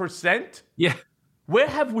 5%. Yeah. Where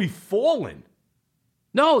have we fallen?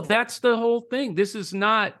 No, that's the whole thing. This is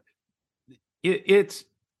not, it's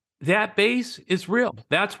that base is real.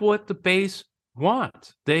 That's what the base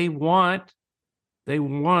wants. They want the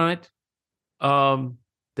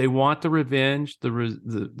revenge.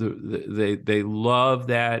 They love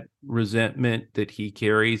that resentment that he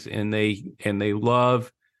carries, and they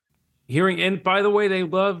love hearing. And by the way, they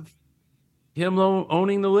love him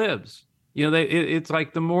owning the libs. It's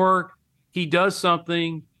like the more he does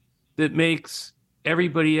something that makes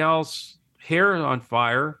everybody else hair on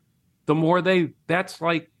fire, the more that's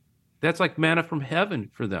like manna from heaven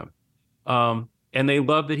for them. And they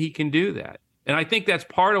love that he can do that. And I think that's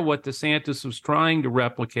part of what DeSantis was trying to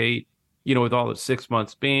replicate, with all the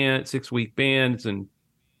 6-week bans and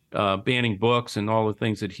banning books and all the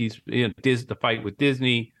things that he's the fight with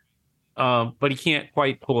Disney. But he can't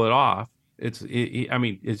quite pull it off. He's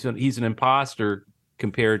an imposter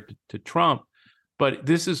compared to Trump. But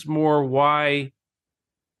this is more why,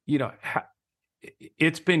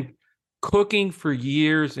 it's been cooking for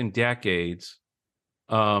years and decades,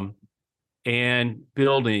 and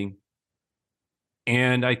building.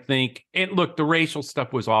 And I think, and look, the racial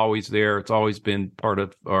stuff was always there. It's always been part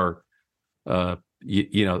of our,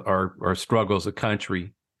 our struggle as a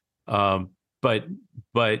country. But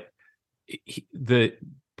the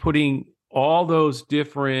putting all those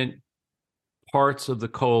different parts of the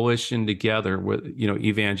coalition together, with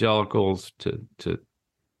evangelicals to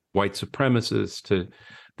white supremacists, to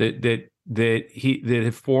that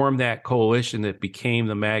have formed that coalition that became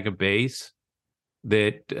the MAGA base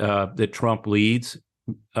that Trump leads,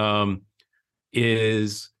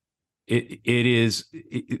 it's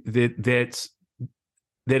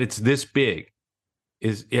this big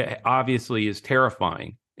is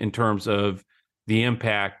terrifying in terms of the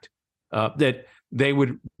impact that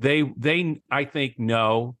they I think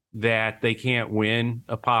know that they can't win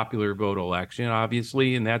a popular vote election,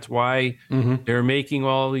 obviously, and that's why they're making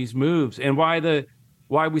all these moves, and why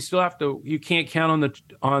we still have to. You can't count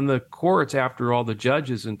on the courts after all the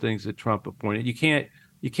judges and things that Trump appointed. You can't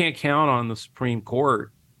count on the Supreme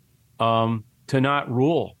Court to not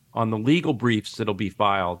rule on the legal briefs that'll be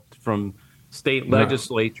filed from state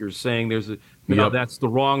legislatures saying that's the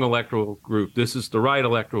wrong electoral group. This is the right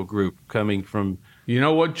electoral group coming from. You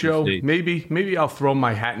know what, Joe? Maybe I'll throw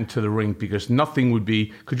my hat into the ring, because nothing would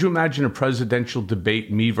be. Could you imagine a presidential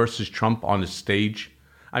debate, me versus Trump, on a stage?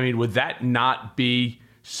 I mean, would that not be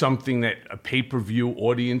something that a pay-per-view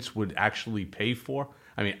audience would actually pay for?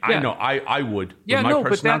 I mean, I know I would. Yeah, no,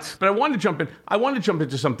 but I want to jump in. I want to jump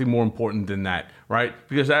into something more important than that, right?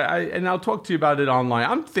 Because I'll talk to you about it online.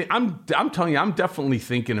 I'm telling you, I'm definitely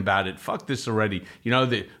thinking about it. Fuck this already.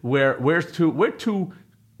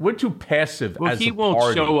 We're too passive as a party. He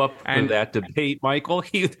won't show up for that debate, Michael.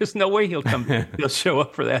 There's no way he'll show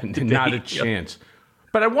up for that debate. Not a chance.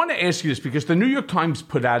 But I want to ask you this, because the New York Times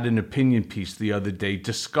put out an opinion piece the other day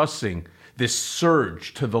discussing this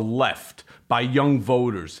surge to the left by young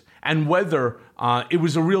voters, and whether it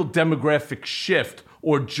was a real demographic shift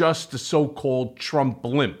or just a so-called Trump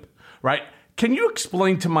blimp, right? Can you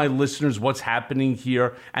explain to my listeners what's happening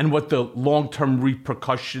here and what the long-term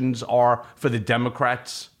repercussions are for the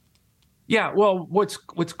Democrats? Yeah, well, what's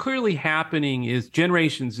clearly happening is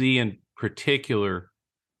Generation Z in particular,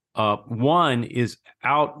 one is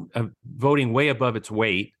out voting way above its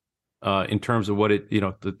weight in terms of what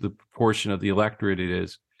the portion of the electorate it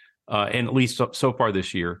is, and at least so far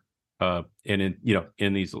this year, and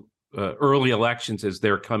in these early elections as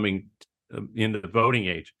they're coming into the voting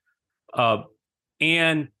age,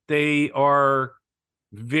 and they are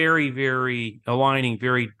very aligning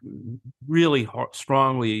really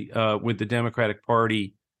strongly with the Democratic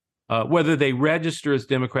Party, whether they register as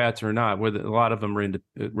Democrats or not. Whether a lot of them are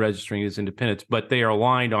registering as independents, but they are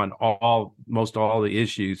aligned on most all the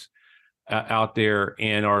issues out there,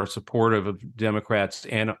 and are supportive of Democrats,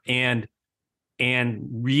 and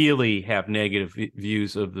really have negative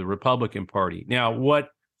views of the Republican Party. Now,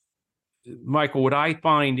 Michael, what I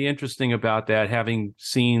find interesting about that, having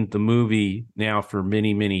seen the movie now for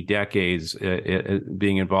many decades,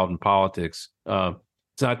 being involved in politics,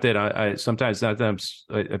 it's not that I sometimes not that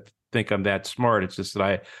I think I'm that smart. It's just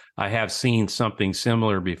that I have seen something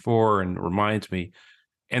similar before, and it reminds me,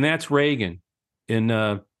 and that's Reagan in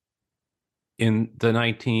the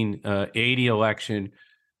 1980 election,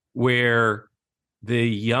 where the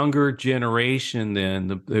younger generation, then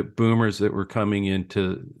the boomers that were coming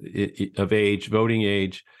into voting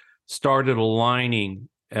age, started aligning,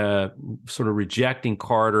 sort of rejecting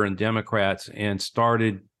Carter and Democrats, and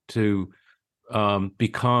started to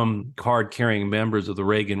become card-carrying members of the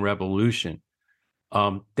Reagan Revolution.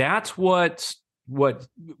 That's what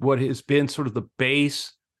has been sort of the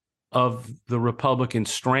base of the Republican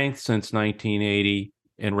strength since 1980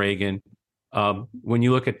 and Reagan. When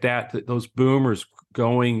you look at those boomers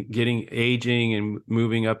aging and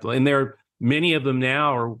moving up, and many of them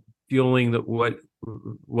now are fueling what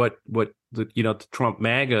the Trump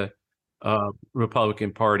MAGA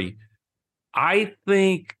Republican Party. I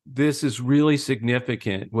think this is really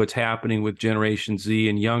significant, what's happening with Generation Z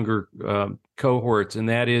and younger cohorts, and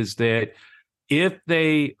that is that if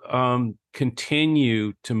they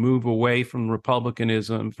continue to move away from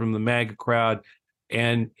republicanism, from the MAGA crowd,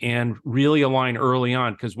 and really align early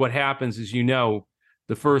on, because what happens is,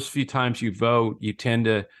 the first few times you vote, you tend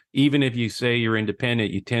to, even if you say you're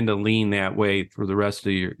independent, you tend to lean that way for the rest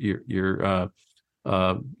of your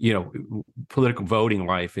political voting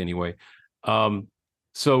life anyway.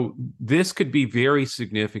 So this could be very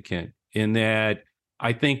significant in that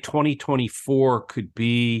I think 2024 could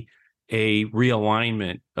be a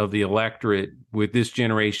realignment of the electorate, with this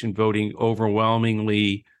generation voting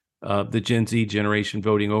overwhelmingly, the Gen Z generation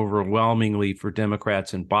voting overwhelmingly for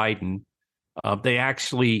Democrats and Biden. They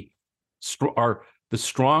actually are the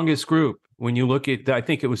strongest group. When you look at, I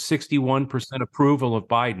think it was 61% approval of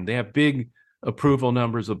Biden. They have big approval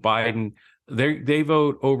numbers of Biden. They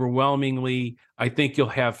vote overwhelmingly. I think you'll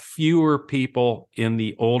have fewer people in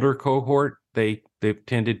the older cohort. They've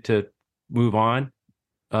tended to move on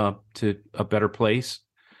to a better place.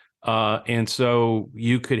 And so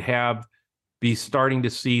you could be starting to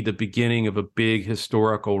see the beginning of a big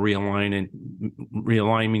historical realignment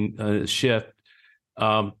shift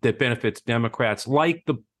that benefits Democrats, like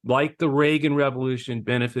the Reagan Revolution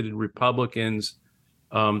benefited Republicans.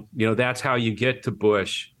 That's how you get to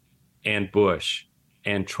Bush and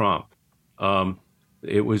Trump.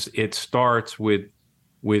 It starts with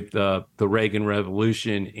the Reagan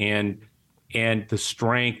Revolution and the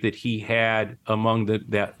strength that he had among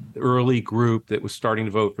that early group that was starting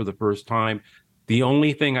to vote for the first time. The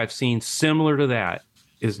only thing I've seen similar to that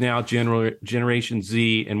is now Generation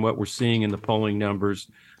Z, and what we're seeing in the polling numbers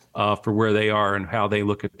for where they are and how they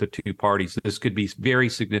look at the two parties. This could be a very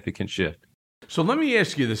significant shift. So let me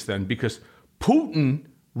ask you this then, because Putin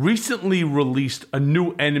recently released a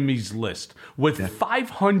new enemies list with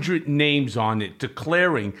 500 names on it,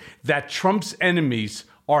 declaring that Trump's enemies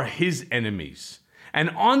are his enemies. And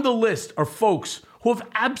on the list are folks who have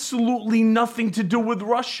absolutely nothing to do with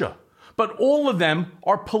Russia, but all of them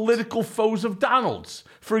are political foes of Donald's.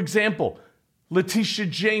 For example, Letitia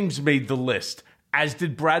James made the list, as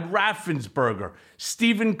did Brad Raffensperger,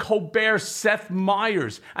 Stephen Colbert, Seth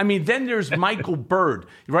Meyers. I mean, then there's Michael Byrd,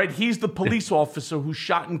 right? He's the police officer who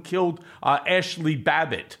shot and killed Ashley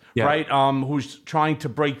Babbitt, right? Who's trying to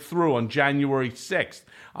break through on January 6th.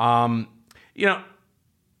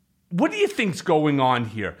 What do you think's going on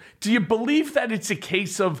here? Do you believe that it's a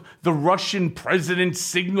case of the Russian president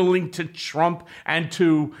signaling to Trump and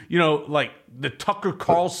to, the Tucker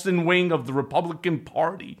Carlson wing of the Republican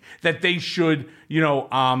Party that they should,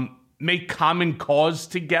 make common cause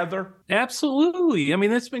together? Absolutely. I mean,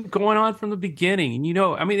 that's been going on from the beginning.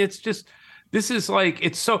 And, it's just, this is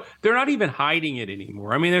they're not even hiding it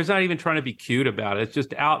anymore. I mean, there's not even trying to be cute about it. It's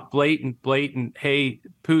just out blatant, hey,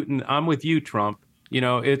 Putin, I'm with you, Trump. Hey,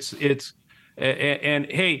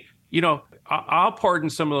 I'll pardon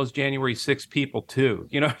some of those January 6th people too.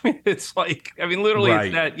 Literally, right.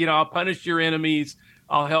 It's that, I'll punish your enemies.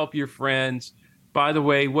 I'll help your friends. By the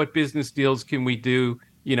way, what business deals can we do?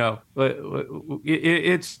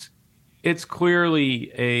 It's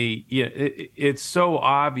clearly it's so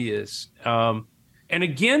obvious. And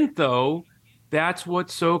again, though, that's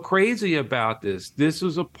what's so crazy about this. This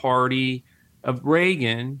was a party of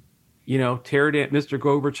Reagan, tear down Mr.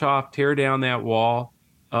 Gorbachev, tear down that wall.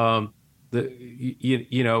 Wasn't an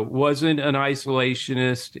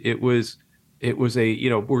isolationist. It was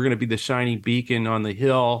a, we're going to be the shining beacon on the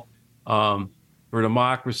hill for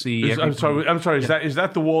democracy. I'm sorry. Is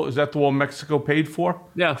that the wall? Is that the wall Mexico paid for?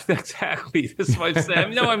 Yeah, exactly. That's what I'm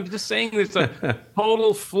saying. No, I'm just saying there's a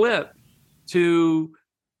total flip to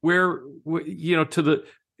where,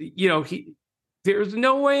 there's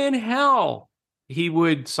no way in hell he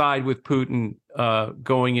would side with Putin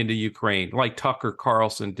going into Ukraine like Tucker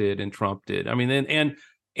Carlson did and Trump did. I mean,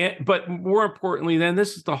 but more importantly, then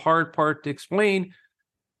this is the hard part to explain.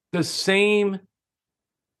 The same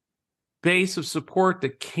base of support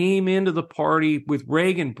that came into the party with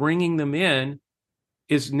Reagan bringing them in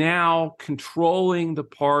is now controlling the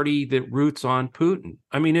party that roots on Putin.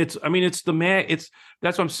 That's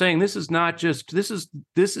what I'm saying. This is not just, this is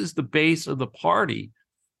the base of the party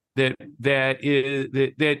that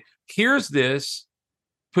here's this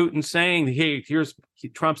Putin saying, hey, here's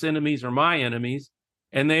Trump's enemies are my enemies.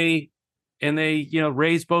 And they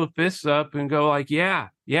raise both fists up and go like, yeah,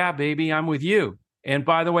 baby, I'm with you. And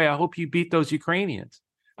by the way, I hope you beat those Ukrainians.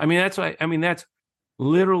 That's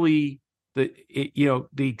literally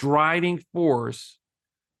the driving force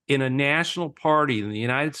in a national party in the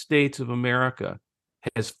United States of America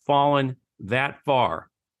has fallen that far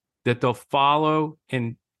that they'll follow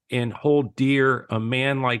and hold dear a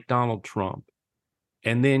man like Donald Trump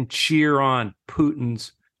and then cheer on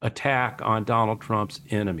Putin's attack on Donald Trump's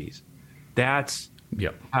enemies. That's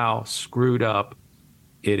how screwed up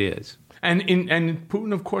it is. And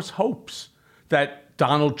Putin, of course, hopes that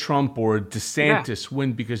Donald Trump or DeSantis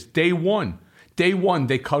win because day one,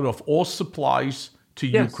 they cut off all supplies to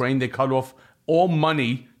Ukraine. They cut off all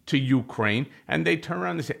money to Ukraine. And they turn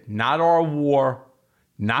around and say, not our war.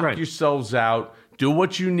 Knock yourselves out. Do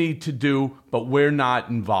what you need to do, but we're not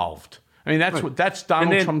involved. I mean, that's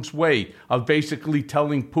Donald Trump's way of basically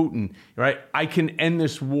telling Putin, right, I can end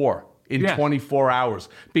this war in 24 hours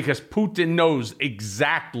because Putin knows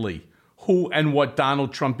exactly who and what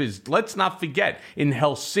Donald Trump is. Let's not forget, in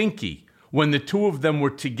Helsinki, when the two of them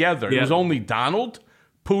were together, it was only Donald,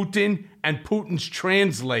 Putin, and Putin's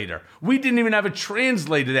translator. We didn't even have a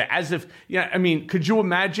translator there, as if, could you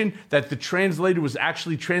imagine that the translator was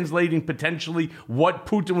actually translating potentially what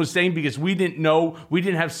Putin was saying because we didn't know, we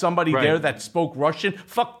didn't have somebody there that spoke Russian?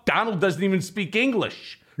 Fuck, Donald doesn't even speak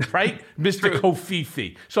English, right? Mr.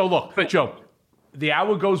 Kofifi. So look, Joe, the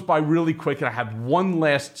hour goes by really quick, and I have one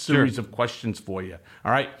last series of questions for you,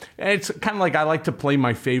 all right? And it's kind of like I like to play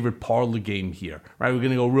my favorite parlor game here, right? We're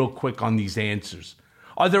going to go real quick on these answers.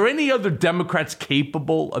 Are there any other Democrats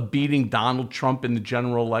capable of beating Donald Trump in the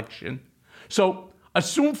general election? So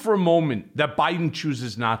assume for a moment that Biden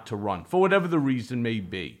chooses not to run, for whatever the reason may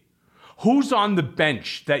be. Who's on the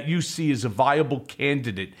bench that you see as a viable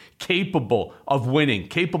candidate capable of winning,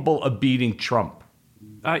 capable of beating Trump?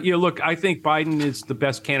 Look, I think Biden is the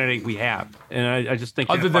best candidate we have. And I just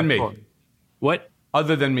think... Other than me. What?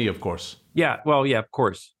 Other than me, of course. Yeah, well, yeah, of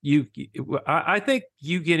course. I think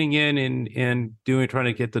you getting in and trying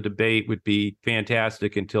to get the debate would be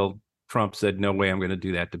fantastic until Trump said, no way I'm going to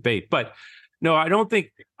do that debate. But no, I don't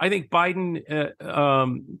think, I think Biden,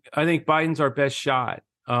 I think Biden's our best shot.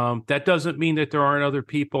 That doesn't mean that there aren't other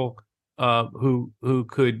people who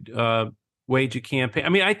could wage a campaign. I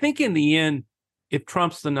mean, I think in the end, if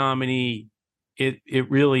Trump's the nominee, it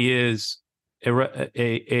really is it's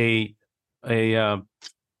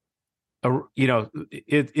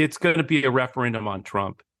going to be a referendum on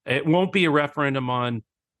Trump. It won't be a referendum on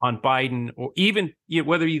Biden, or even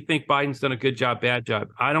whether you think Biden's done a good job, bad job.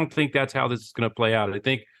 I don't think that's how this is going to play out. I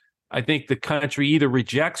think the country either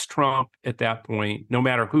rejects Trump at that point, no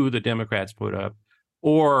matter who the Democrats put up,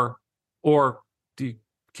 or to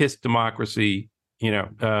kiss democracy.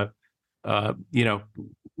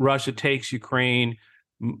 Russia takes Ukraine,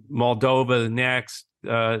 Moldova next.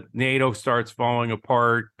 NATO starts falling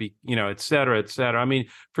apart, et cetera, et cetera. I mean,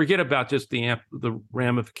 forget about just the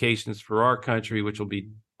ramifications for our country, which will be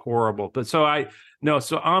horrible. But so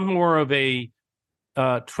I'm more of a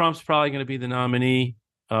Trump's probably going to be the nominee,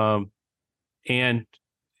 and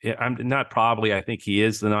I'm not probably. I think he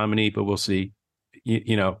is the nominee, but we'll see.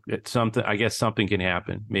 It's something. I guess something can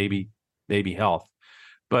happen. Maybe health,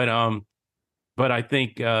 but I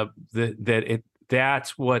think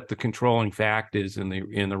that's what the controlling fact is in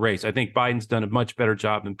the race. I think Biden's done a much better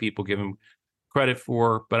job than people give him credit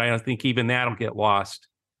for, but I don't think even that'll get lost.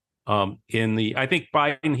 I think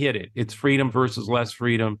Biden hit it. It's freedom versus less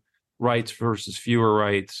freedom, rights versus fewer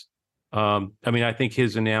rights. I think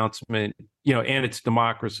his announcement, and it's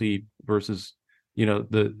democracy versus,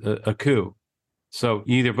 a coup. So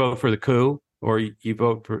you either vote for the coup or you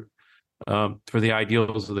vote for the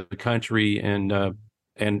ideals of the country,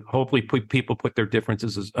 and hopefully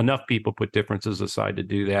enough people put differences aside to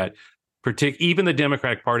do that. Even the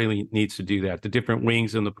Democratic Party needs to do that. The different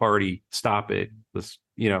wings in the party stop it.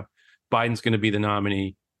 Biden's going to be the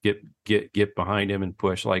nominee. Get behind him and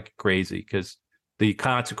push like crazy, because the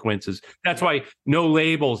consequences. That's why no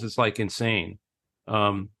labels is like insane.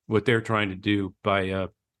 What they're trying to do by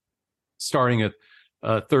starting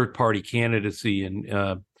a third party candidacy,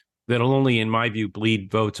 and that'll only, in my view,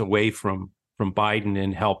 bleed votes away from Biden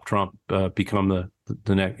and help Trump become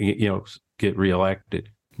the next, get reelected.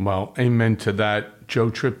 Well, amen to that. Joe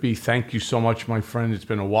Trippi, thank you so much, my friend. It's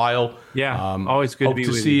been a while. Yeah, always good to be with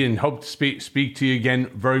you. Hope to see you and hope to speak to you again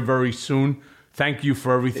very, very soon. Thank you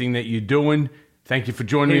for everything that you're doing. Thank you for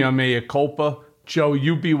joining me on Mea Culpa. Joe,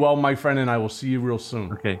 you be well, my friend, and I will see you real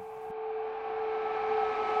soon. Okay.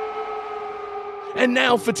 And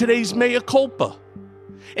now for today's Mea Culpa.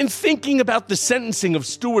 In thinking about the sentencing of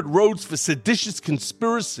Stewart Rhodes for seditious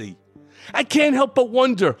conspiracy, I can't help but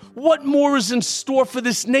wonder what more is in store for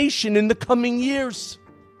this nation in the coming years.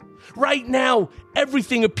 Right now,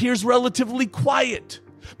 everything appears relatively quiet,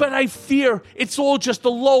 but I fear it's all just a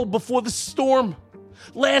lull before the storm.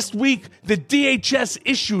 Last week, the DHS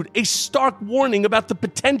issued a stark warning about the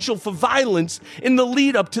potential for violence in the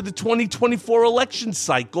lead up to the 2024 election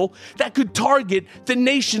cycle that could target the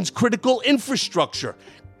nation's critical infrastructure,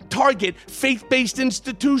 target faith-based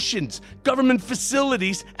institutions, government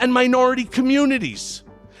facilities, and minority communities.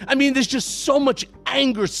 There's just so much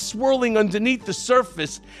anger swirling underneath the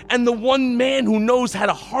surface, and the one man who knows how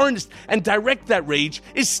to harness and direct that rage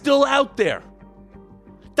is still out there.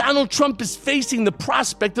 Donald Trump is facing the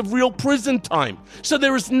prospect of real prison time, so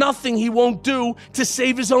there is nothing he won't do to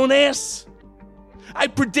save his own ass. I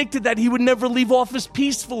predicted that he would never leave office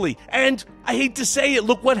peacefully, and I hate to say it,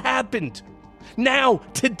 look what happened. Now,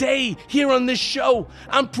 today, here on this show,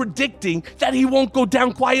 I'm predicting that he won't go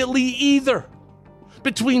down quietly either.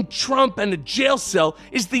 Between Trump and a jail cell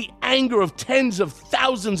is the anger of tens of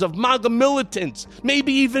thousands of MAGA militants,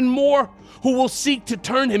 maybe even more, who will seek to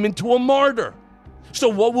turn him into a martyr. So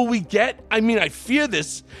what will we get? I fear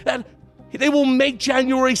this, that they will make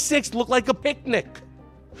January 6th look like a picnic.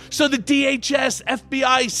 So the DHS,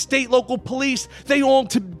 FBI, state, local police, they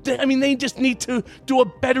just need to do a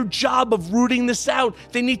better job of rooting this out.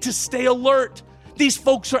 They need to stay alert. These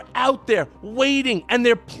folks are out there waiting, and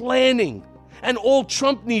they're planning. And all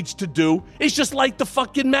Trump needs to do is just light the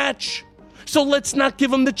fucking match. So let's not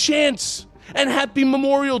give him the chance. And happy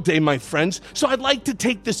Memorial Day, my friends. So I'd like to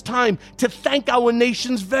take this time to thank our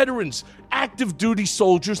nation's veterans, active duty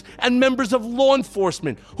soldiers, and members of law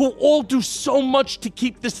enforcement who all do so much to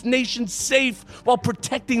keep this nation safe while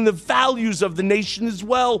protecting the values of the nation as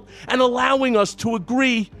well, and allowing us to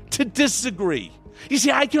agree to disagree. You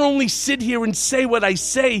see, I can only sit here and say what I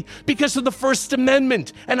say because of the First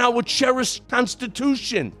Amendment and our cherished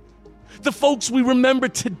Constitution. The folks we remember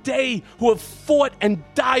today who have fought and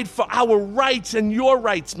died for our rights and your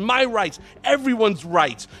rights, my rights, everyone's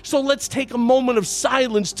rights. So let's take a moment of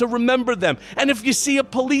silence to remember them. And if you see a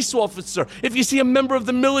police officer, if you see a member of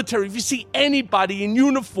the military, if you see anybody in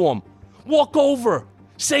uniform, walk over,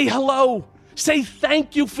 say hello, say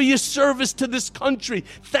thank you for your service to this country.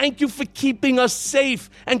 Thank you for keeping us safe,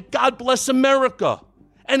 and God bless America.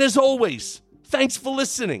 And as always, thanks for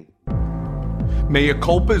listening. Mea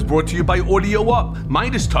Culpa is brought to you by Audio Up,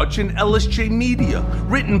 Midas Touch, and LSJ Media.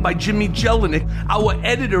 Written by Jimmy Jelinek. Our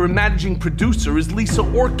editor and managing producer is Lisa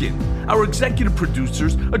Orkin. Our executive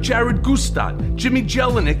producers are Jared Gustad, Jimmy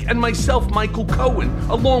Jelinek, and myself, Michael Cohen,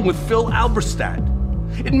 along with Phil Alberstadt.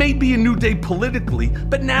 It may be a new day politically,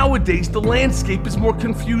 but nowadays the landscape is more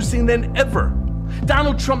confusing than ever.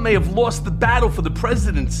 Donald Trump may have lost the battle for the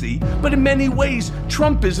presidency, but in many ways,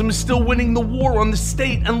 Trumpism is still winning the war on the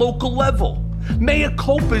state and local level. Mea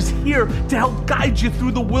Culpa is here to help guide you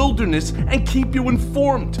through the wilderness and keep you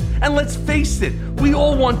informed. And let's face it, we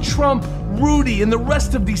all want Trump, Rudy, and the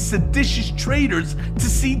rest of these seditious traitors to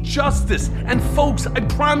see justice. And folks, I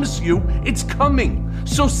promise you, it's coming.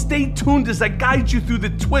 So stay tuned as I guide you through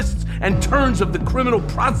the twists and turns of the criminal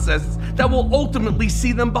process that will ultimately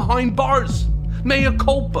see them behind bars. Mea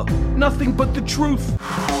Culpa, nothing but the truth.